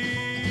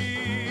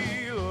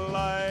me,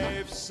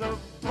 life's a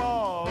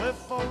ball,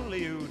 if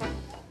only you'd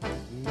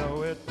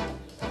know it.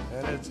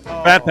 And it's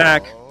all Fat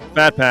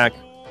Pack.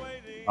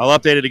 I'll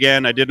update it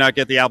again. I did not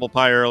get the apple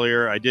pie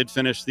earlier. I did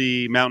finish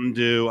the Mountain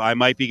Dew. I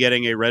might be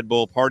getting a Red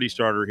Bull party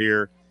starter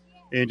here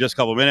in just a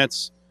couple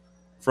minutes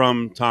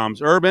from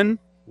Tom's Urban.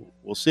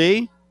 We'll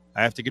see.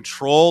 I have to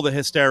control the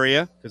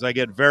hysteria because I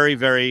get very,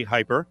 very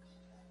hyper.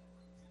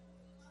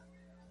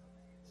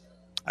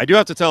 I do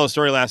have to tell a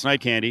story last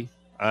night, Candy.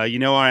 You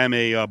know I am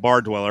a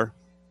bar dweller.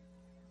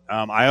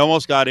 I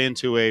almost got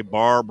into a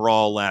bar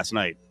brawl last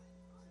night.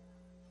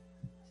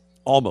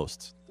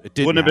 Almost. It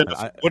didn't wouldn't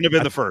have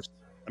been the first.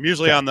 I'm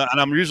usually on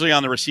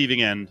the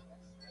receiving end.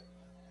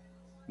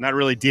 Not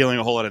really dealing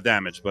a whole lot of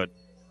damage, but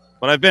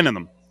I've been in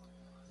them.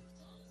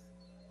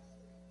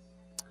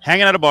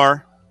 Hanging at a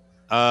bar.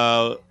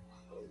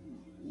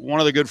 One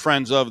of the good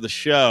friends of the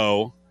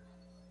show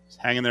is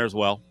hanging there as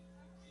well.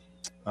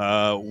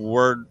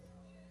 We're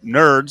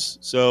nerds,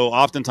 so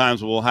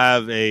oftentimes we'll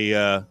have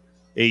a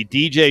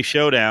DJ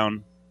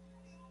showdown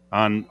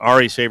on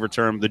Ari's favorite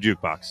term, the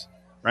jukebox,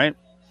 right?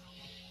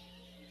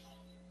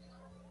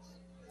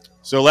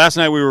 So last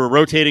night we were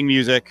rotating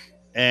music,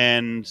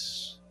 and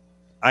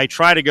I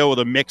try to go with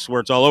a mix where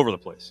it's all over the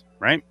place,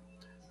 right?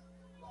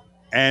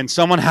 And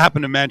someone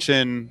happened to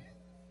mention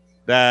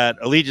that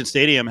Allegiant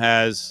Stadium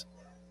has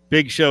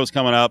big shows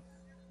coming up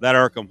that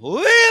are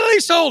completely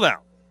sold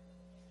out.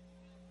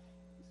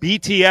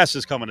 BTS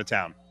is coming to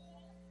town.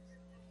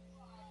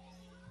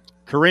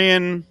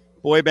 Korean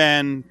boy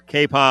band,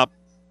 K-pop.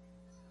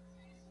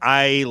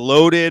 I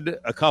loaded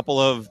a couple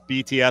of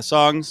BTS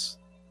songs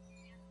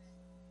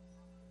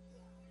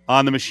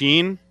on the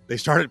machine. They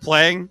started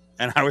playing,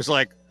 and I was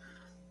like,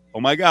 oh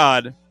my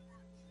God,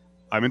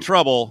 I'm in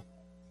trouble.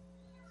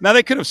 Now,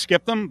 they could have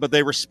skipped them, but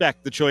they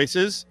respect the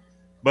choices.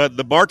 But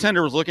the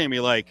bartender was looking at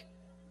me like,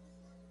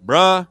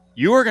 bruh,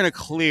 you are going to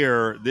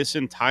clear this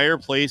entire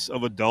place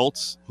of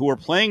adults who are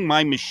playing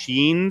my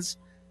machines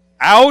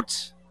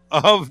out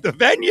of the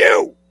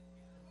venue.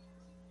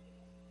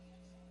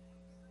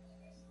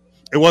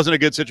 It wasn't a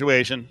good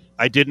situation.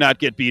 I did not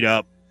get beat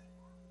up,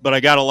 but I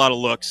got a lot of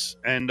looks.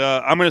 And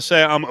I'm going to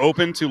say I'm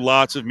open to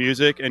lots of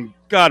music, and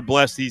God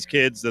bless these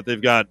kids that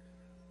they've got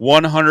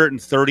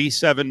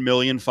 137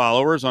 million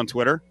followers on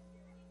Twitter.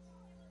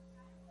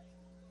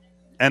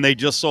 And they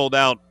just sold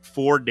out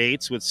 4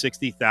 dates with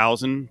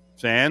 60,000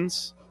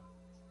 fans.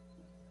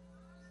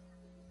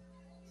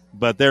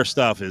 But their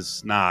stuff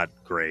is not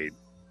great.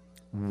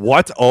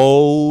 What?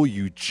 Oh,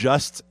 you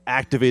just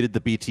activated the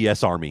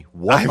BTS army.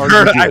 What are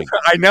you doing?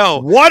 I know.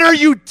 What are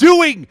you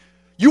doing?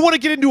 You want to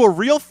get into a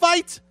real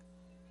fight?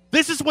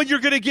 This is when you're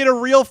going to get a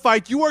real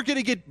fight. You are going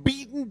to get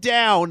beaten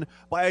down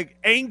by an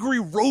angry,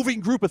 roving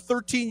group of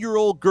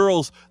 13-year-old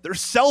girls. Their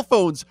cell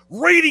phones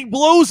raining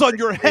blows on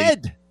your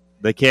head.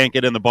 They can't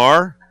get in the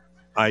bar.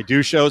 I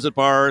do shows at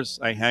bars.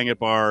 I hang at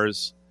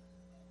bars.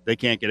 They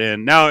can't get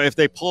in. Now, if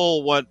they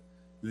pull what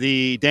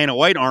the Dana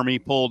White army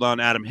pulled on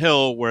Adam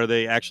Hill, where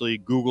they actually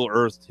Google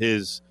Earthed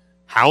his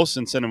house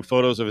and sent him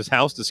photos of his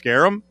house to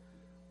scare him,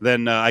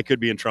 then I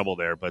could be in trouble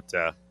there. But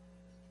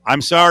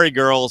I'm sorry,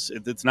 girls.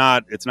 It's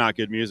not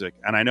good music.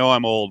 And I know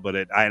I'm old, but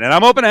and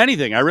I'm open to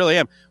anything. I really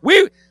am.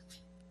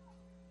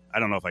 I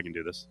don't know if I can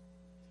do this.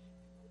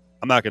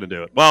 I'm not going to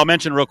do it. Well, I'll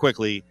mention real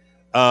quickly,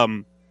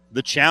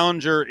 the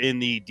challenger in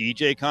the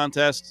DJ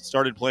contest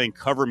started playing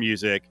cover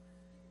music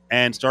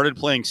and started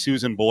playing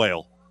Susan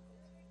Boyle.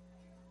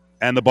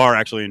 And the bar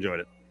actually enjoyed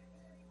it.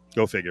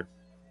 Go figure.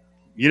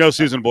 You know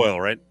Susan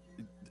Boyle, right?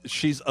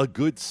 She's a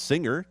good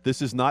singer.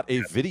 This is not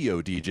a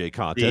video DJ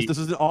contest. This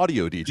is an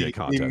audio DJ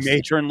contest. The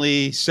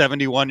matronly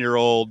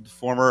 71-year-old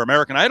former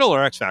American Idol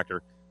or X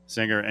Factor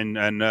singer.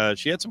 And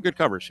she had some good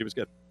covers. She was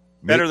good.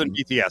 Better than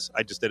BTS.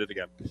 I just did it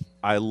again.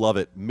 I love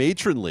it.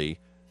 Matronly,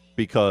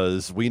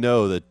 because we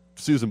know that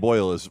Susan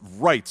Boyle is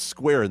right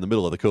square in the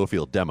middle of the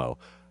Cofield demo.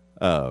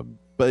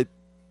 But,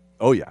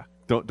 oh yeah,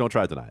 don't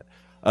try to deny it.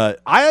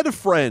 I had a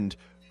friend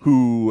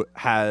who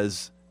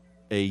has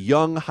a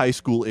young high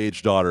school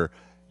age daughter.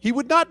 He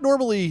would not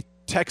normally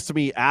text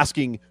me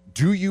asking,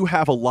 do you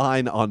have a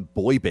line on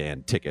boy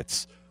band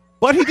tickets?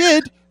 But he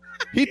did.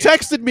 He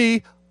texted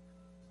me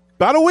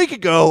about a week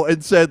ago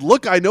and said,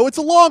 look, I know it's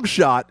a long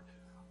shot,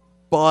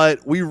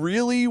 but we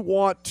really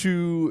want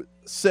to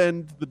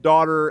send the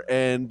daughter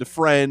and the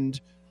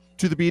friend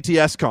to the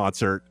BTS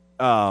concert.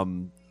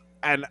 And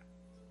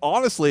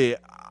honestly,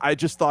 I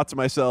just thought to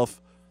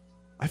myself,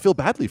 I feel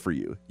badly for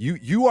you.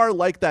 You are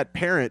like that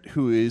parent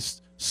who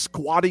is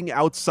squatting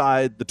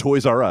outside the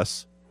Toys R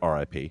Us,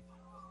 RIP,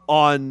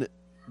 on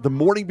the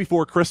morning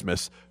before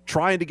Christmas,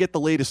 trying to get the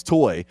latest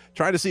toy,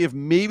 trying to see if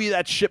maybe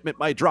that shipment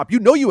might drop. You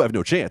know you have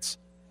no chance.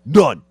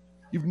 None.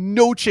 You have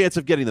no chance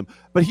of getting them.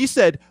 But he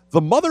said the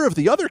mother of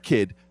the other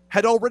kid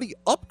had already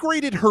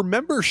upgraded her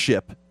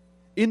membership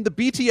in the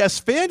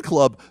BTS fan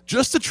club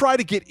just to try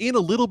to get in a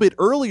little bit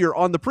earlier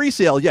on the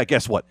presale. Yeah,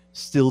 guess what?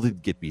 Still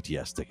didn't get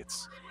BTS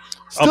tickets.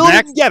 Still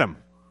didn't get them.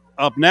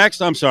 Up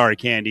next, I'm sorry,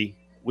 Candy.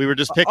 We were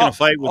just picking a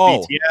fight with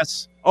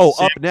BTS.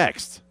 Up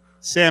next.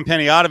 Sam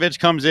Peniotovich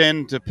comes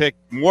in to pick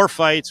more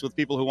fights with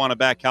people who want to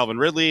back Calvin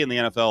Ridley in the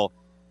NFL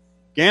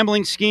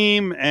gambling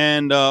scheme,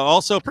 and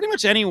also pretty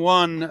much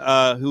anyone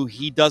who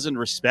he doesn't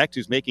respect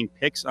who's making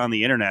picks on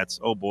the internets.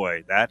 Oh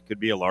boy, that could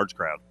be a large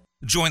crowd.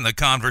 Join the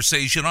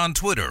conversation on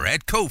Twitter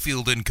at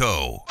Cofield &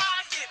 Co.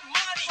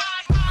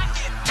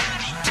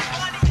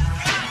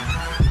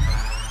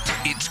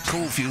 It's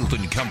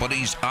Cofield &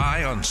 Company's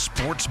Eye on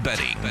Sports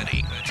Betting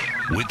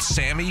with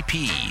Sammy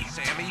P.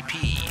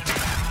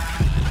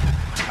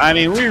 I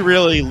mean, we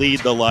really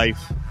lead the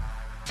life.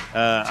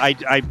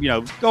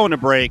 Going to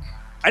break,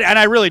 and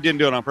I really didn't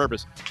do it on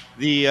purpose.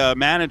 The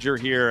manager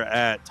here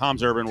at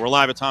Tom's Urban, we're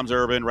live at Tom's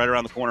Urban, right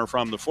around the corner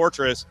from the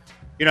Fortress.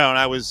 And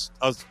I was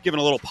giving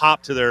a little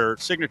pop to their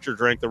signature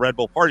drink, the Red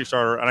Bull Party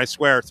Starter, and I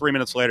swear 3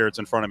 minutes later it's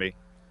in front of me.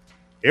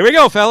 Here we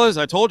go, fellas.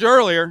 I told you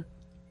earlier,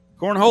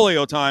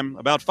 Cornholio time,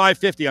 about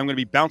 5:50, I'm going to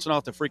be bouncing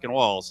off the freaking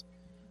walls.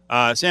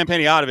 Sam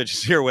Panayotovich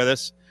is here with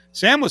us.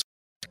 Sam's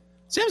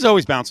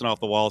always bouncing off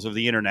the walls of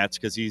the internets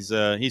because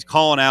he's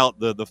calling out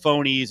the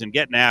phonies and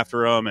getting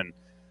after them, and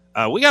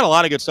we got a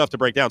lot of good stuff to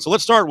break down. So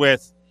let's start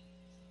with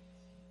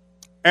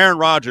Aaron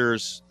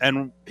Rodgers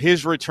and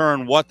his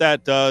return, what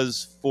that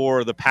does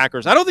for the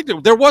Packers. I don't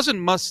think there wasn't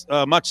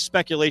much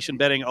speculation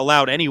betting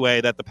allowed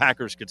anyway that the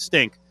Packers could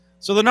stink.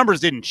 So the numbers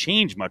didn't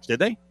change much, did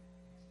they?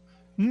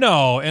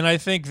 No, and I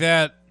think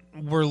that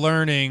we're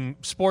learning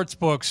sports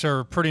books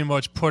are pretty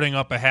much putting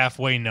up a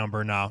halfway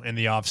number now in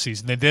the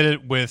offseason. They did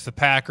it with the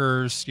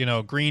Packers.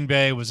 Green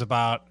Bay was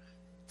about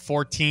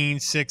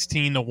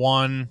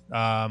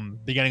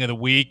 14-16-1 beginning of the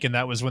week, and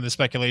that was when the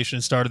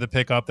speculation started to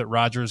pick up that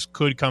Rodgers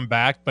could come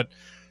back. But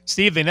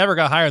Steve, they never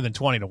got higher than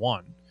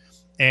 20-1,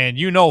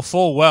 and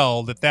full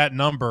well that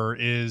number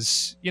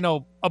is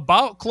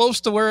about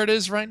close to where it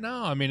is right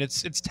now. I mean,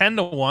 it's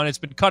 10-1. It's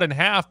been cut in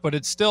half, but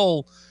it's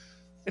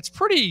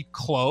pretty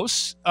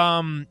close.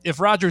 If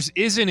Rodgers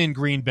isn't in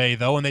Green Bay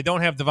though, and they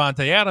don't have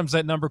Devontae Adams,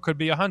 that number could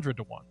be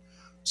 100-1.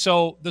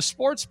 So the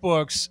sports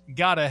books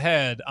got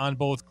ahead on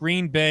both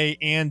Green Bay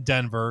and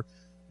Denver.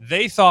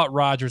 They thought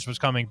Rodgers was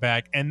coming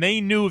back, and they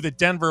knew that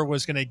Denver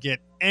was going to get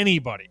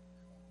anybody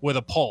with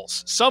a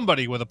pulse,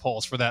 somebody with a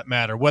pulse for that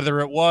matter, whether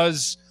it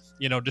was,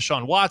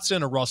 Deshaun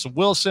Watson or Russell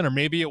Wilson, or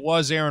maybe it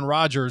was Aaron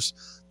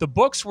Rodgers. The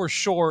books were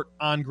short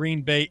on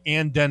Green Bay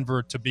and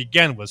Denver to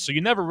begin with, so you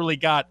never really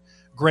got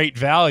great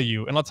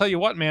value. And I'll tell you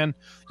what, man,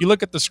 you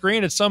look at the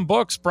screen at some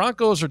books,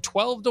 Broncos are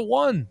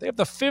 12-1. They have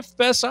the fifth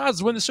best odds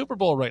to win the Super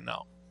Bowl right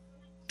now.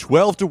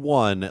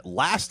 12-1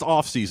 last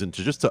offseason,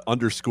 to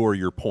underscore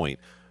your point,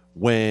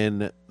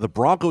 when the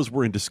Broncos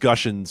were in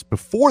discussions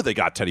before they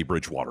got Teddy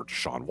Bridgewater,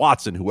 Deshaun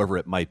Watson, whoever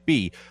it might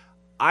be,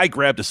 I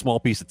grabbed a small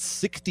piece at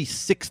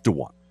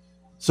 66-1.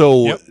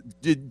 So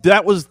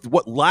that was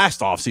what last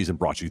offseason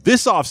brought you.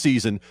 This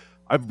offseason,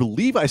 I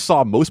believe I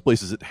saw most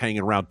places it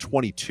hanging around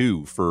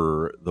 22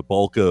 for the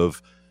bulk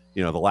of,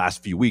 the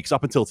last few weeks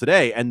up until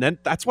today. And then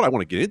that's what I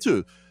want to get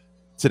into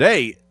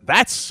today.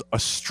 That's a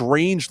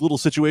strange little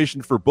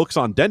situation for books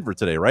on Denver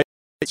today, right?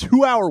 A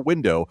 2-hour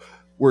window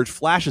where it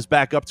flashes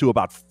back up to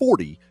about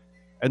 40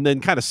 and then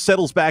kind of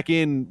settles back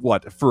in,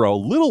 for a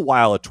little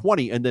while at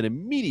 20 and then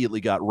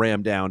immediately got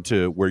rammed down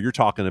to where you're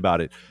talking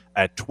about it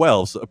at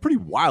 12. So a pretty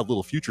wild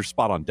little future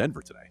spot on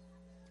Denver today.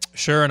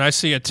 Sure, and I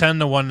see a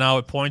 10-1 now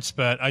at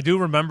PointsBet. I do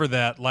remember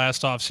that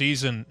last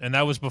offseason, and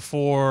that was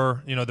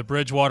before, the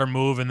Bridgewater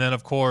move, and then,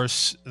 of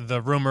course,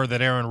 the rumor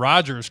that Aaron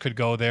Rodgers could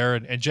go there.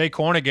 And Jay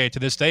Kornegay, to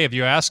this day, if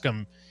you ask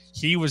him,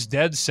 he was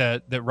dead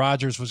set that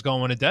Rodgers was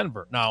going to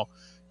Denver. Now,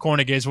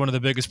 Kornegay is one of the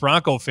biggest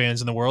Bronco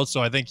fans in the world,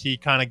 so I think he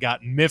kind of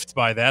got miffed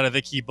by that. I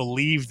think he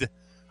believed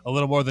a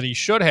little more than he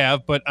should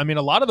have. But, I mean,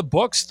 a lot of the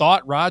books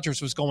thought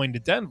Rodgers was going to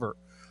Denver.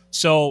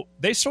 So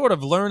they sort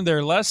of learned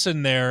their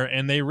lesson there,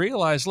 and they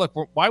realized, look,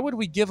 why would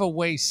we give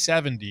away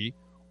 70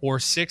 or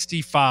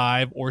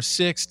 65 or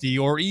 60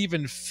 or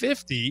even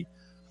 50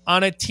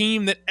 on a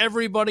team that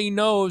everybody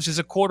knows is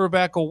a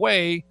quarterback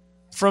away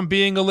from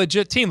being a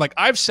legit team? Like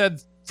I've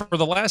said for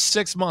the last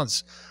 6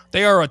 months,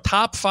 they are a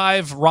top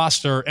 5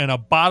 roster and a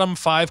bottom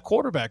 5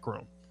 quarterback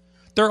room.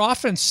 Their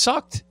offense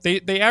sucked.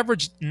 They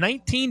averaged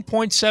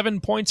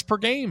 19.7 points per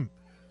game.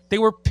 They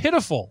were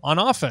pitiful on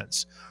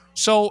offense.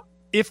 So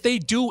if they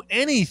do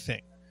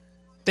anything,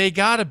 they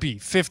got to be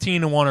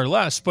 15-1 or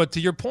less. But to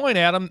your point,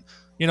 Adam,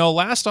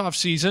 last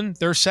offseason,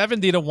 they're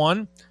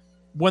 70-1.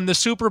 When the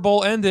Super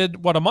Bowl ended,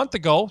 a month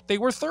ago, they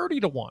were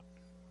 30-1.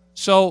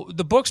 So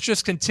the books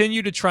just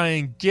continue to try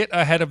and get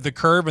ahead of the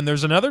curve. And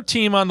there's another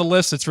team on the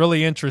list that's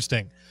really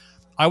interesting.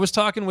 I was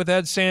talking with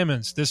Ed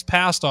Salmons this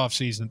past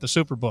offseason at the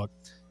Superbook,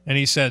 and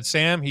he said,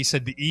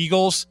 the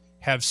Eagles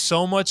have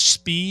so much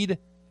speed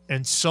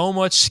and so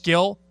much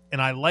skill,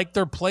 and I like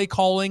their play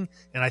calling,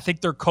 and I think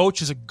their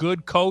coach is a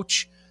good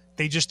coach.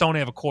 They just don't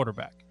have a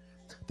quarterback.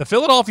 The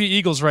Philadelphia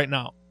Eagles right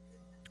now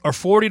are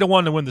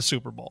 40-1 to win the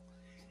Super Bowl.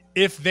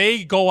 If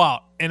they go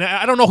out, and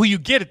I don't know who you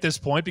get at this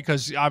point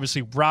because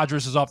obviously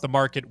Rodgers is off the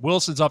market,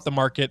 Wilson's off the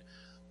market,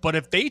 but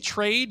if they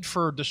trade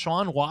for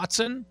Deshaun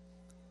Watson,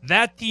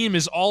 that team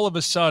is all of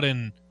a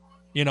sudden,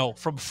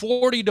 from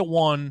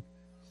 40-1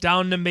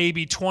 down to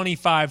maybe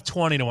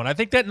 25-20-1. I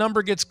think that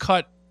number gets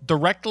cut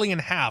directly in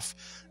half.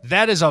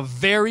 That is a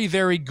very,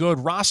 very good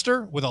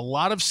roster with a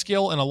lot of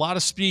skill and a lot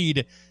of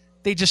speed.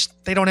 They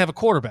don't have a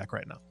quarterback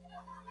right now.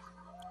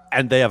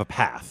 And they have a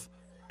path.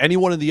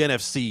 Anyone in the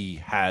NFC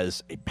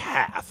has a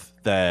path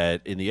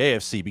that in the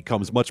AFC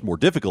becomes much more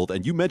difficult.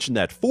 And you mentioned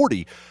that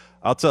 40.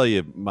 I'll tell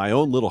you my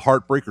own little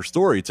heartbreaker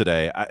story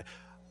today.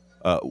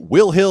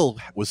 Will Hill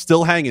was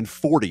still hanging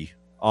 40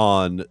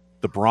 on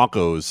the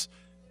Broncos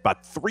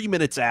about 3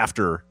 minutes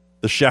after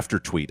the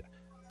Schefter tweet.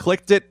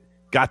 Clicked it,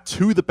 got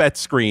to the bet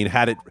screen,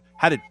 had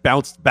it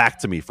bounced back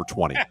to me for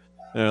 20. And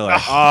they're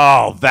like,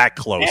 oh, that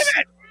close.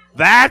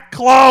 That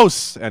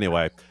close.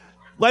 Anyway,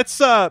 let's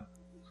hear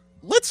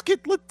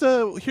with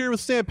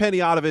Sam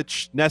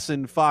Panayotovich,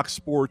 Nesson, Fox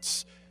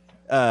Sports.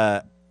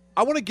 I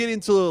want to get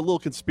into a little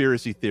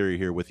conspiracy theory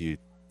here with you,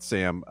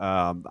 Sam.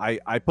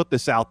 I put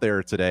this out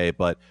there today,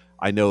 but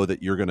I know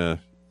that you're gonna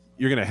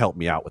help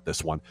me out with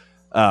this one.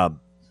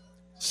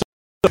 So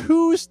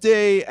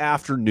Tuesday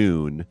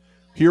afternoon,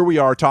 here we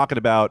are talking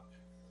about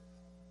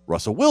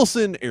Russell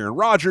Wilson, Aaron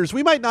Rodgers.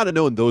 We might not have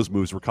known those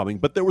moves were coming,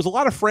 but there was a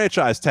lot of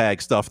franchise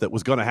tag stuff that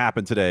was going to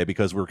happen today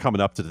because we were coming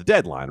up to the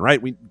deadline,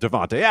 right?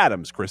 Devontae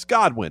Adams, Chris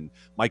Godwin,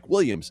 Mike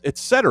Williams,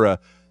 etc.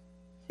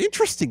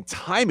 Interesting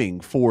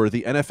timing for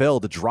the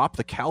NFL to drop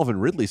the Calvin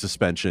Ridley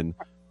suspension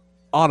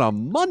on a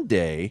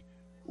Monday,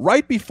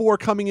 right before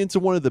coming into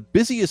one of the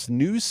busiest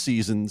news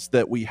seasons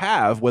that we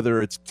have, whether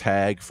it's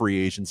tag,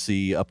 free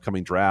agency,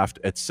 upcoming draft,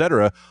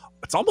 etc.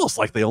 It's almost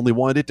like they only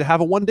wanted it to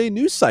have a one-day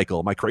news cycle.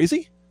 Am I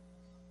crazy?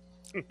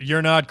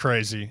 You're not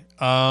crazy.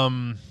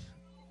 And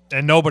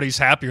nobody's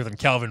happier than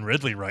Calvin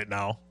Ridley right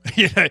now.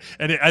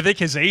 And I think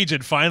his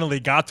agent finally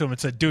got to him and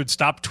said, dude,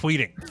 stop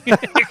tweeting.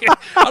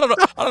 I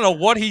don't know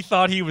what he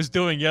thought he was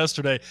doing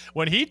yesterday.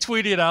 When he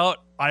tweeted out,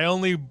 I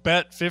only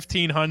bet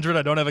 $1,500.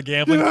 I don't have a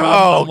gambling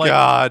problem. Oh,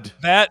 God.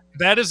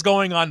 That is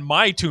going on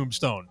my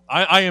tombstone.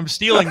 I am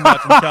stealing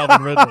that from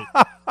Calvin Ridley.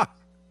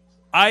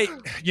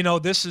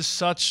 This is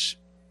such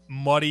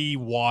muddy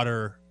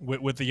water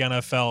with the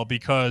NFL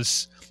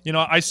because –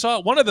 I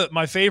saw one of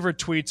my favorite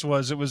tweets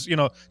was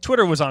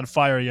Twitter was on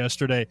fire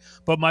yesterday,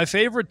 but my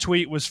favorite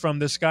tweet was from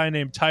this guy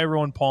named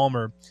Tyrone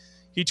Palmer.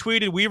 He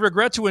tweeted, "We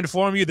regret to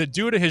inform you that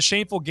due to his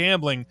shameful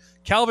gambling,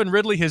 Calvin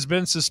Ridley has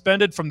been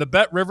suspended from the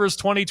Bet Rivers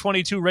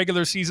 2022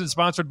 regular season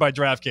sponsored by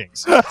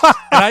DraftKings." And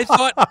I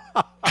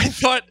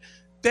thought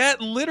that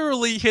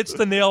literally hits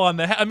the nail on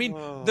the head. I mean,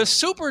 the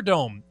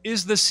Superdome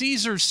is the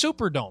Caesars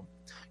Superdome.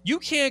 You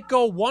can't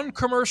go one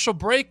commercial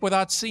break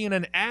without seeing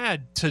an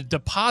ad to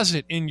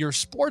deposit in your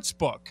sports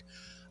book.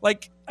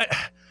 Like,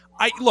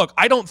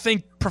 I don't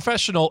think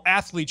professional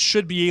athletes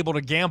should be able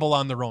to gamble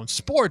on their own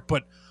sport,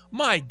 but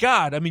my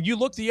God, I mean, you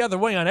look the other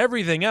way on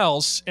everything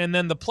else, and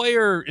then the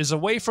player is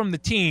away from the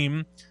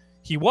team.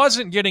 He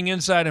wasn't getting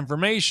inside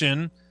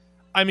information.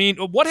 I mean,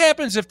 what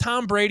happens if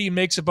Tom Brady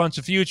makes a bunch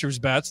of futures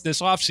bets this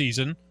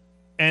offseason,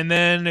 and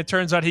then it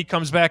turns out he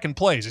comes back and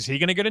plays? Is he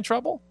going to get in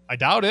trouble? I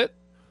doubt it.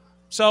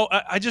 So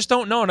I just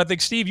don't know. And I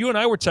think, Steve, you and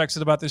I were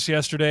texting about this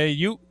yesterday.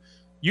 You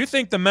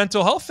think the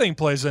mental health thing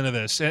plays into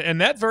this,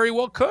 and that very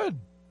well could.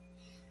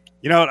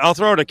 You know what? I'll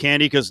throw it to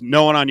Candy because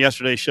no one on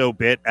yesterday's show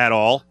bit at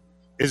all.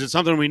 Is it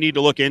something we need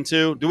to look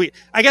into?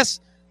 I guess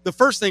the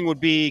first thing would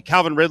be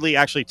Calvin Ridley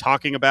actually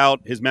talking about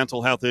his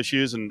mental health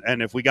issues and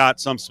if we got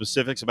some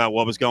specifics about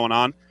what was going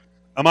on.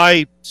 Am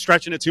I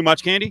stretching it too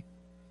much, Candy?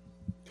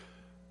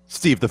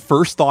 Steve, the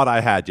first thought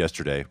I had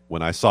yesterday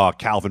when I saw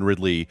Calvin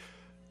Ridley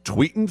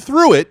tweeting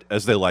through it,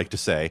 as they like to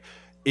say,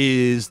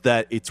 is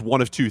that it's one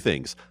of two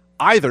things.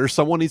 Either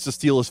someone needs to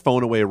steal his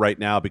phone away right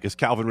now because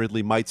Calvin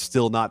Ridley might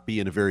still not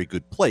be in a very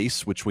good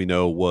place, which we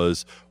know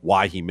was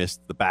why he missed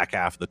the back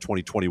half of the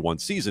 2021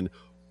 season.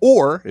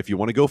 Or, if you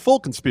want to go full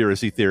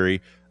conspiracy theory,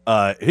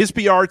 his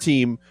PR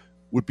team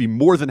would be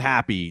more than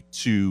happy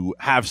to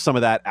have some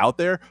of that out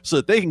there so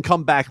that they can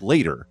come back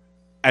later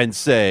and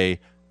say,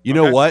 you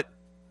know what?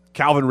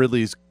 Calvin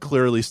Ridley's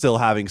clearly still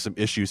having some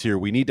issues here.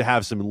 We need to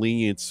have some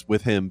lenience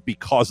with him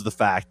because of the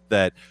fact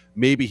that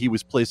maybe he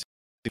was placed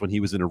when he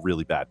was in a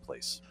really bad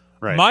place.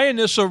 Right. My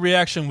initial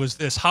reaction was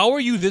this: how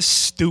are you this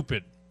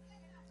stupid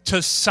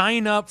to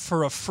sign up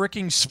for a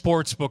freaking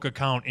sportsbook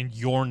account in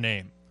your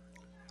name?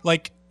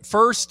 Like,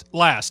 first,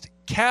 last,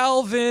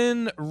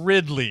 Calvin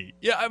Ridley.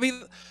 Yeah, I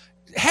mean,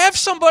 have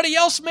somebody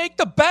else make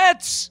the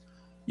bets.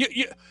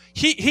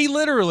 He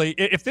literally,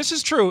 if this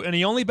is true, and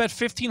he only bet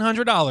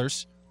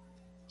 $1,500.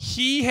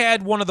 He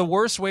had one of the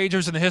worst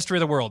wagers in the history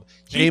of the world.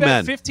 He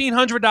bet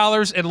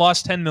 $1,500 and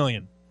lost $10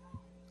 million.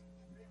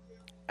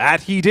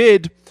 That he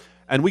did.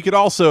 And we could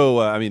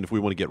also, if we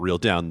want to get real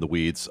down in the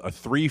weeds, a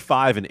 3,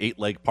 5, and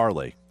 8-leg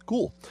parlay.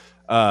 Cool.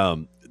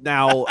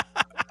 Now,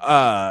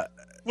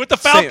 with the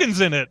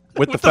Falcons in it.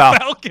 With the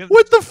Falcons.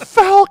 With the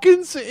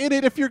Falcons in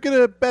it. If you're going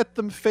to bet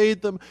them,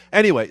 fade them.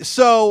 Anyway,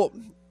 so,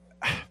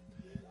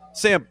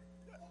 Sam,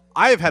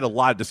 I have had a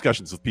lot of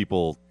discussions with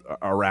people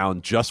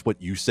around just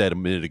what you said a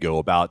minute ago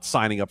about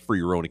signing up for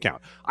your own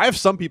account. I have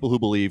some people who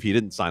believe he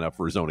didn't sign up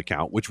for his own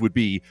account, which would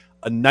be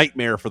a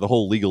nightmare for the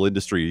whole legal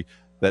industry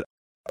that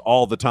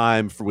all the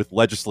time with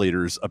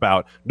legislators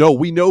about, no,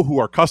 we know who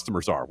our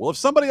customers are. Well, if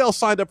somebody else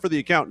signed up for the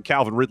account and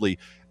Calvin Ridley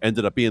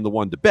ended up being the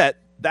one to bet,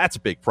 that's a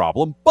big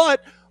problem.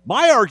 But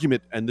my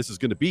argument, and this is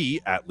going to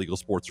be at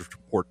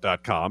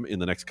LegalSportsReport.com in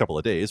the next couple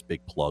of days,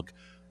 big plug,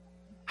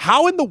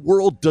 how in the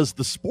world does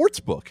the sports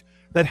book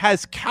that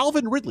has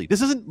Calvin Ridley,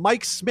 this isn't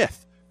Mike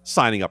Smith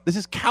signing up, this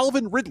is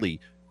Calvin Ridley,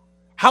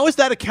 how is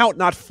that account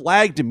not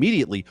flagged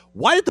immediately?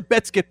 Why did the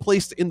bets get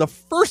placed in the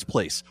first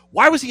place?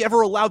 Why was he ever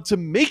allowed to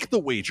make the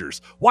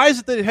wagers? Why is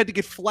it that it had to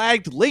get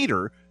flagged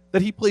later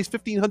that he placed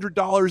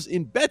 $1,500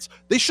 in bets?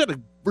 They should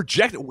have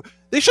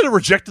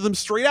rejected them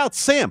straight out.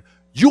 Sam,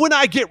 you and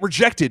I get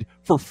rejected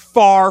for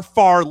far,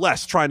 far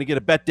less trying to get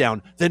a bet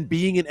down than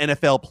being an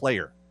NFL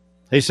player.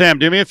 Hey, Sam,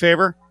 do me a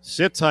favor.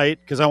 Sit tight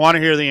because I want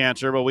to hear the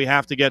answer, but we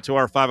have to get to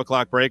our 5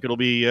 o'clock break. It'll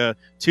be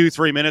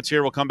 2-3 minutes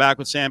here. We'll come back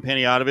with Sam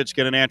Panayotovich,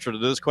 get an answer to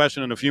this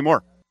question and a few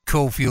more.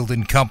 Cofield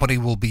and Company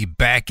will be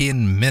back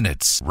in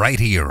minutes right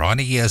here on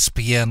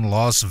ESPN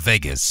Las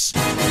Vegas.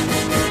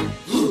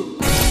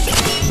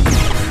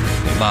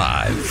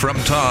 Live from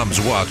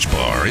Tom's Watch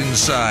Bar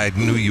inside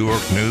New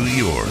York, New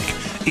York,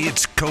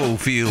 it's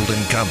Cofield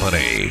and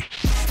Company.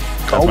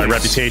 That's my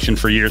reputation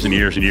for years and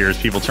years and years.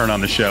 People turn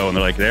on the show and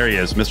they're like, there he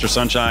is, Mr.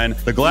 Sunshine.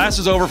 The glass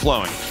is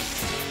overflowing.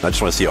 I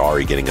just want to see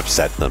Ari getting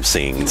upset that I'm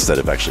singing instead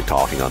of actually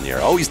talking on the air.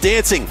 Oh, he's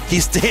dancing.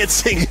 He's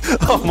dancing.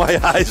 Oh, my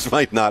eyes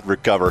might not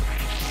recover.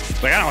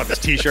 Like, I don't want this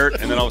T-shirt.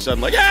 And then all of a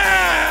sudden, like,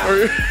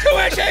 yeah!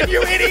 Tuition,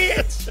 you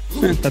idiots!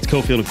 That's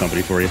Cofield and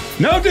Company for you.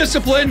 No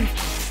discipline!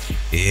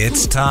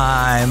 It's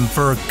time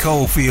for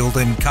Cofield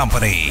and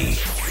Company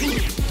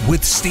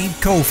with Steve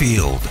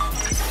Cofield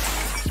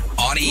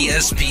on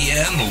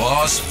ESPN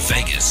Las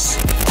Vegas.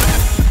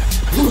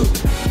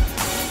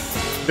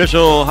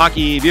 Official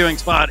hockey viewing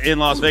spot in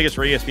Las Vegas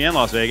for ESPN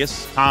Las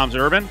Vegas. Tom's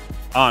Urban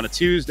on a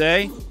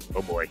Tuesday.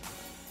 Oh, boy.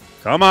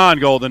 Come on,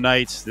 Golden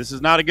Knights. This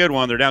is not a good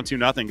one. They're down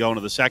 2-0 going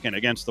to the second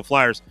against the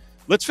Flyers.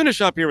 Let's finish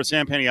up here with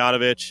Sam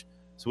Panayotovich.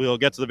 So we'll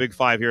get to the big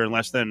five here in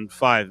less than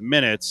 5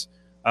 minutes.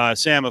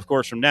 Sam, of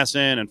course, from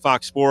NESN and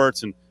Fox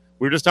Sports. And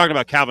we were just talking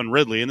about Calvin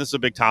Ridley, and this is a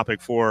big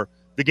topic for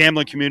the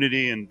gambling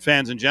community and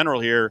fans in general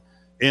here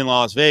in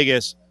Las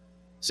Vegas.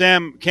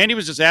 Sam, Candy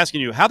was just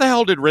asking you, how the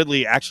hell did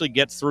Ridley actually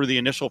get through the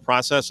initial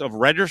process of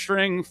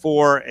registering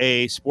for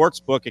a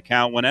sportsbook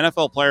account when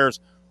NFL players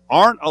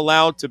aren't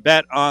allowed to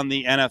bet on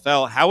the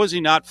NFL? How is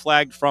he not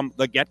flagged from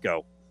the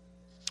get-go?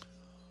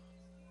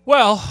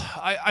 Well,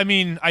 I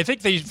mean, I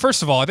think they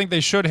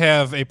should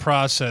have a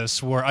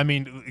process where, I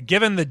mean,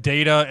 given the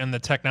data and the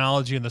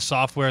technology and the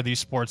software these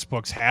sports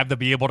books have to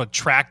be able to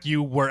track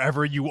you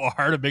wherever you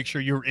are to make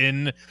sure you're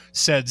in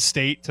said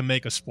state to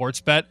make a sports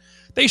bet,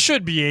 they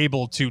should be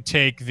able to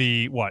take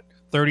the,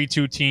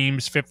 32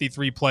 teams,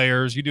 53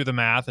 players, you do the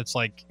math, it's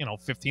like,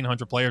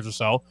 1,500 players or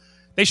so.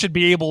 They should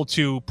be able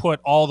to put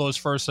all those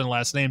first and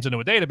last names into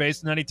a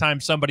database, and anytime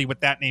somebody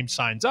with that name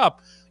signs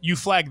up, you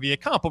flag the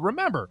account. But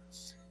remember,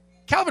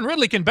 Calvin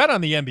Ridley can bet on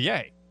the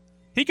NBA.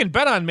 He can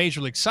bet on Major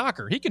League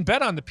Soccer. He can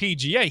bet on the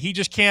PGA. He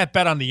just can't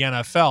bet on the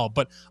NFL.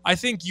 But I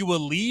think you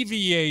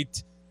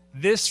alleviate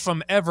this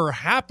from ever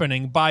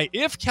happening by,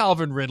 if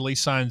Calvin Ridley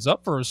signs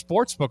up for a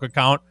sportsbook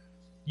account,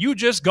 you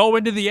just go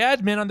into the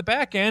admin on the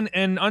back end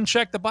and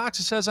uncheck the box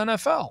that says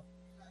NFL.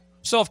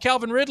 So if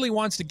Calvin Ridley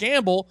wants to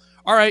gamble,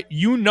 all right,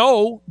 you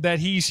know that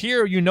he's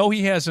here. You know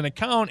he has an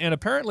account. And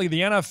apparently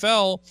the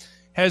NFL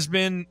has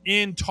been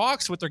in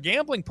talks with their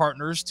gambling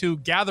partners to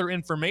gather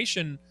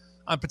information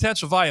on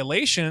potential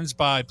violations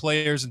by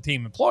players and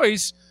team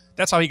employees.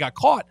 That's how he got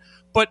caught.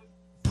 But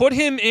put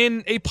him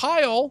in a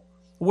pile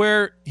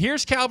where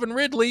here's Calvin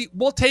Ridley.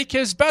 We'll take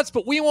his bets,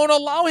 but we won't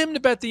allow him to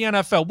bet the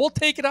NFL. We'll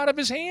take it out of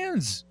his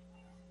hands.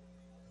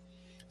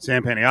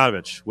 Sam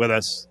Panayotovich with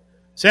us.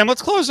 Sam,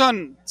 let's close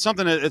on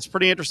something that's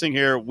pretty interesting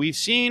here. We've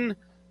seen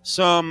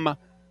some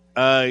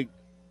gambling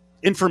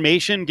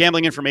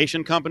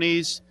information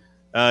companies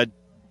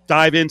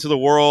dive into the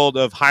world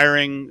of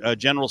hiring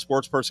general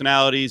sports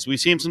personalities. We've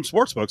seen some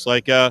sports books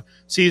like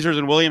Caesars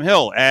and William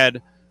Hill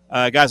add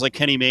guys like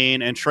Kenny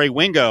Mayne and Trey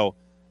Wingo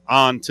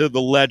onto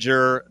the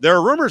ledger. There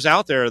are rumors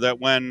out there that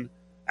when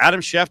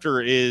Adam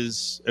Schefter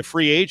is a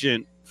free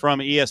agent from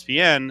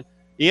ESPN,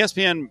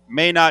 ESPN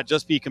may not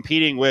just be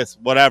competing with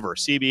whatever,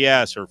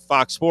 CBS or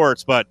Fox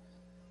Sports, but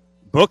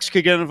books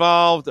could get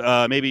involved.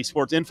 Maybe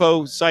sports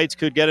info sites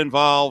could get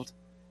involved.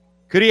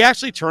 Could he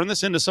actually turn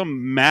this into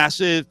some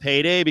massive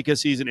payday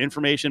because he's an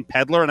information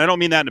peddler? And I don't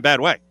mean that in a bad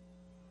way.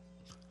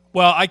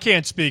 Well, I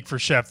can't speak for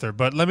Schefter,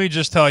 but let me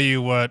just tell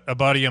you what a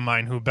buddy of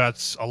mine who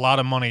bets a lot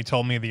of money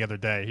told me the other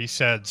day. He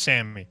said,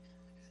 Sammy,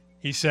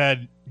 he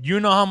said, you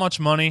know how much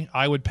money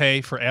I would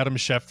pay for Adam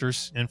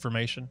Schefter's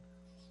information?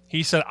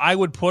 He said, I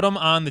would put him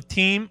on the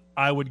team.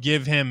 I would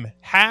give him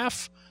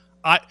half.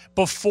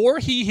 Before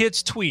he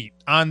hits tweet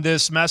on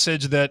this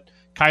message that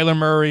Kyler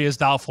Murray is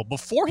doubtful,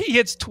 before he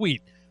hits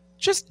tweet,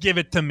 just give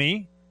it to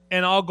me,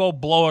 and I'll go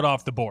blow it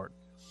off the board.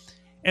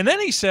 And then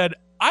he said,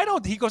 I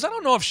don't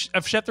know if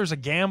Schefter's a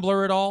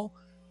gambler at all,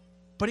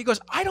 but he goes,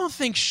 I don't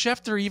think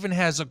Schefter even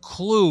has a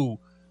clue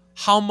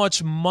how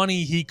much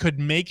money he could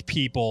make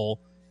people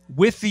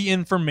with the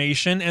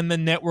information and the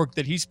network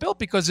that he's built.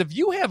 Because if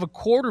you have a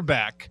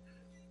quarterback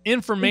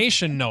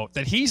information note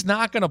that he's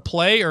not going to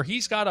play, or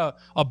he's got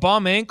a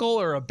bum ankle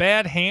or a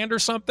bad hand or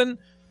something,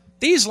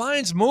 these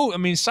lines move. I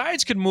mean,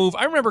 sides can move.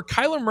 I remember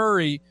Kyler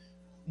Murray,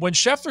 when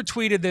Schefter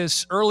tweeted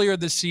this earlier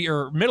this year,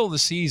 or middle of the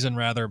season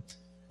rather,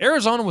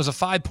 Arizona was a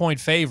 5-point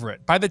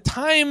favorite. By the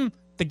time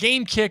the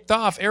game kicked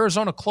off,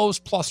 Arizona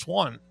closed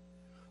 +1.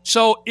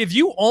 So if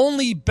you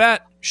only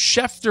bet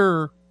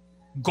Schefter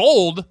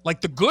gold,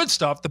 like the good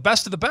stuff, the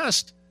best of the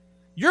best,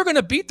 you're going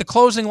to beat the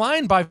closing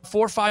line by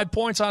 4 or 5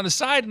 points on the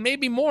side, and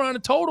maybe more on a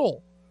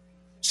total.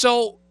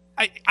 So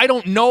I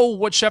don't know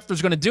what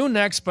Schefter's going to do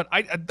next, but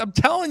I'm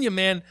telling you,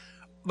 man,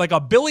 like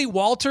a Billy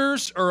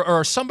Walters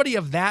or somebody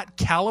of that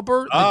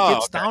caliber that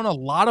gets down a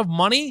lot of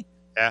money,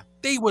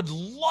 they would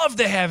love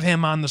to have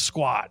him on the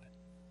squad.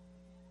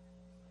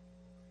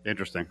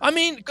 Interesting. I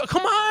mean,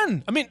 come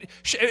on. I mean,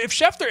 if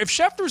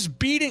Schefter's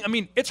beating, I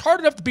mean, it's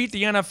hard enough to beat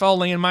the NFL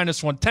laying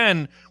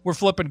 -110. We're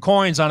flipping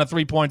coins on a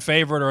 3-point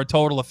favorite or a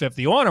total of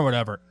 51 or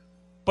whatever.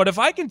 But if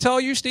I can tell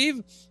you,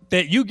 Steve,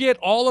 that you get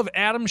all of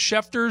Adam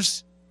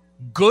Schefter's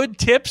good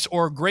tips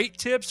or great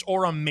tips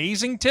or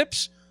amazing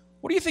tips,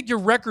 what do you think your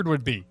record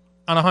would be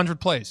on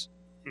 100 plays?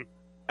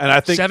 And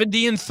I think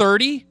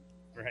 70-30.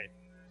 Right.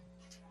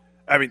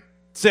 I mean,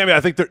 Sammy,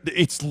 I think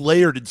it's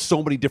layered in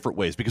so many different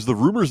ways, because the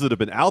rumors that have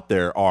been out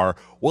there are,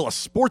 well, a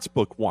sports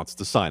book wants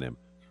to sign him.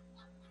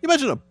 You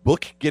imagine a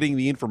book getting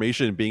the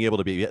information and being able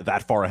to be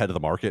that far ahead of the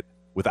market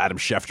with Adam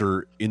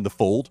Schefter in the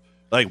fold?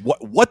 Like,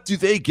 what do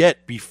they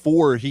get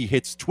before he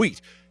hits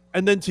tweet?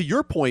 And then to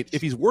your point,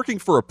 if he's working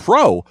for a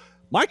pro,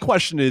 my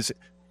question is,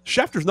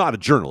 Schefter's not a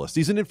journalist.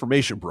 He's an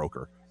information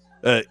broker.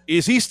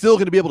 Is he still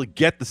going to be able to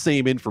get the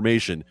same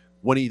information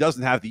when he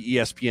doesn't have the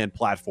ESPN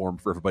platform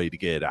for everybody to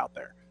get it out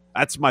there?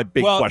 That's my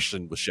big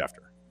question with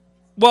Schefter.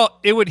 Well,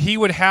 he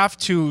would have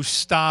to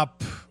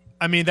stop.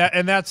 I mean,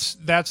 that's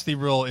the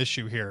real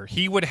issue here.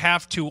 He would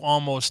have to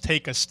almost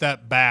take a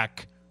step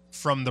back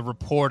from the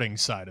reporting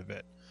side of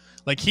it.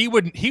 Like he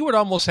would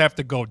almost have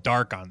to go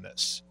dark on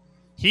this.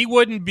 He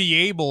wouldn't be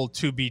able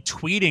to be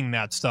tweeting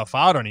that stuff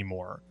out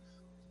anymore,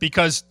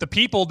 because the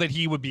people that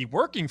he would be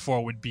working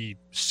for would be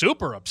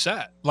super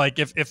upset. Like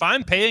if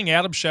I'm paying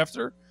Adam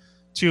Schefter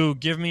to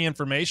give me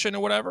information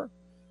or whatever,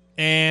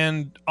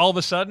 and all of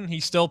a sudden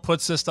he still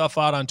puts this stuff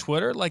out on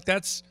Twitter, like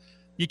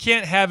you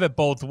can't have it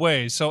both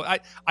ways. So I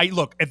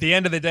look, at the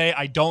end of the day,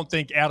 I don't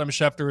think Adam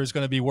Schefter is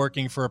going to be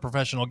working for a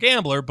professional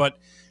gambler, but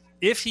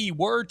if he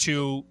were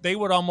to, they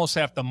would almost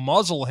have to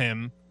muzzle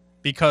him,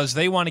 because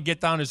they want to get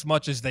down as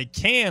much as they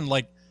can.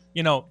 Like,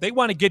 you know, they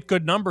want to get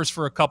good numbers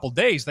for a couple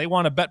days. They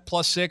want to bet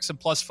 +6 and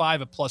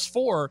 +5 and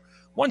 +4.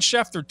 Once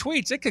Schefter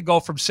tweets, it could go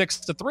from 6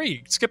 to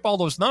 3. Skip all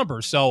those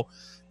numbers. So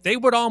they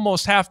would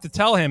almost have to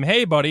tell him,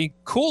 hey, buddy,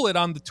 cool it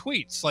on the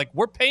tweets. Like,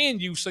 we're paying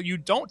you so you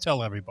don't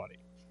tell everybody.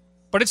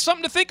 But it's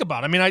something to think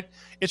about. I mean,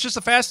 it's just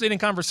a fascinating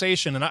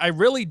conversation, and I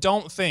really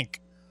don't think,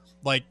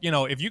 like, you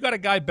know, if you got a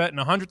guy betting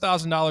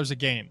 $100,000 a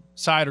game,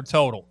 side or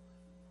total,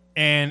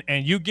 and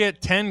you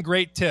get 10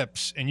 great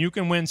tips, and you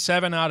can win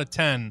 7 out of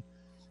 10,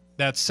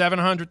 that's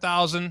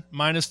 700,000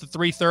 minus the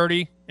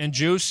 330 in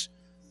juice.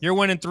 You're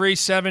winning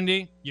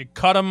 370. You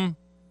cut him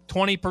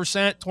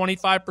 20%,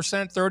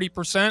 25%,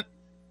 30%.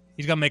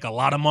 He's going to make a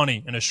lot of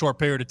money in a short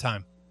period of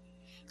time.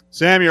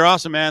 Sam, you're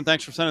awesome, man.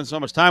 Thanks for spending so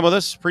much time with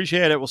us.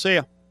 Appreciate it. We'll see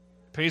you.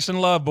 Peace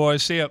and love,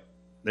 boys. See ya.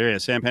 There he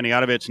is, Sam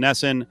Panayotovich,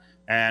 NESN,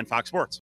 and Fox Sports.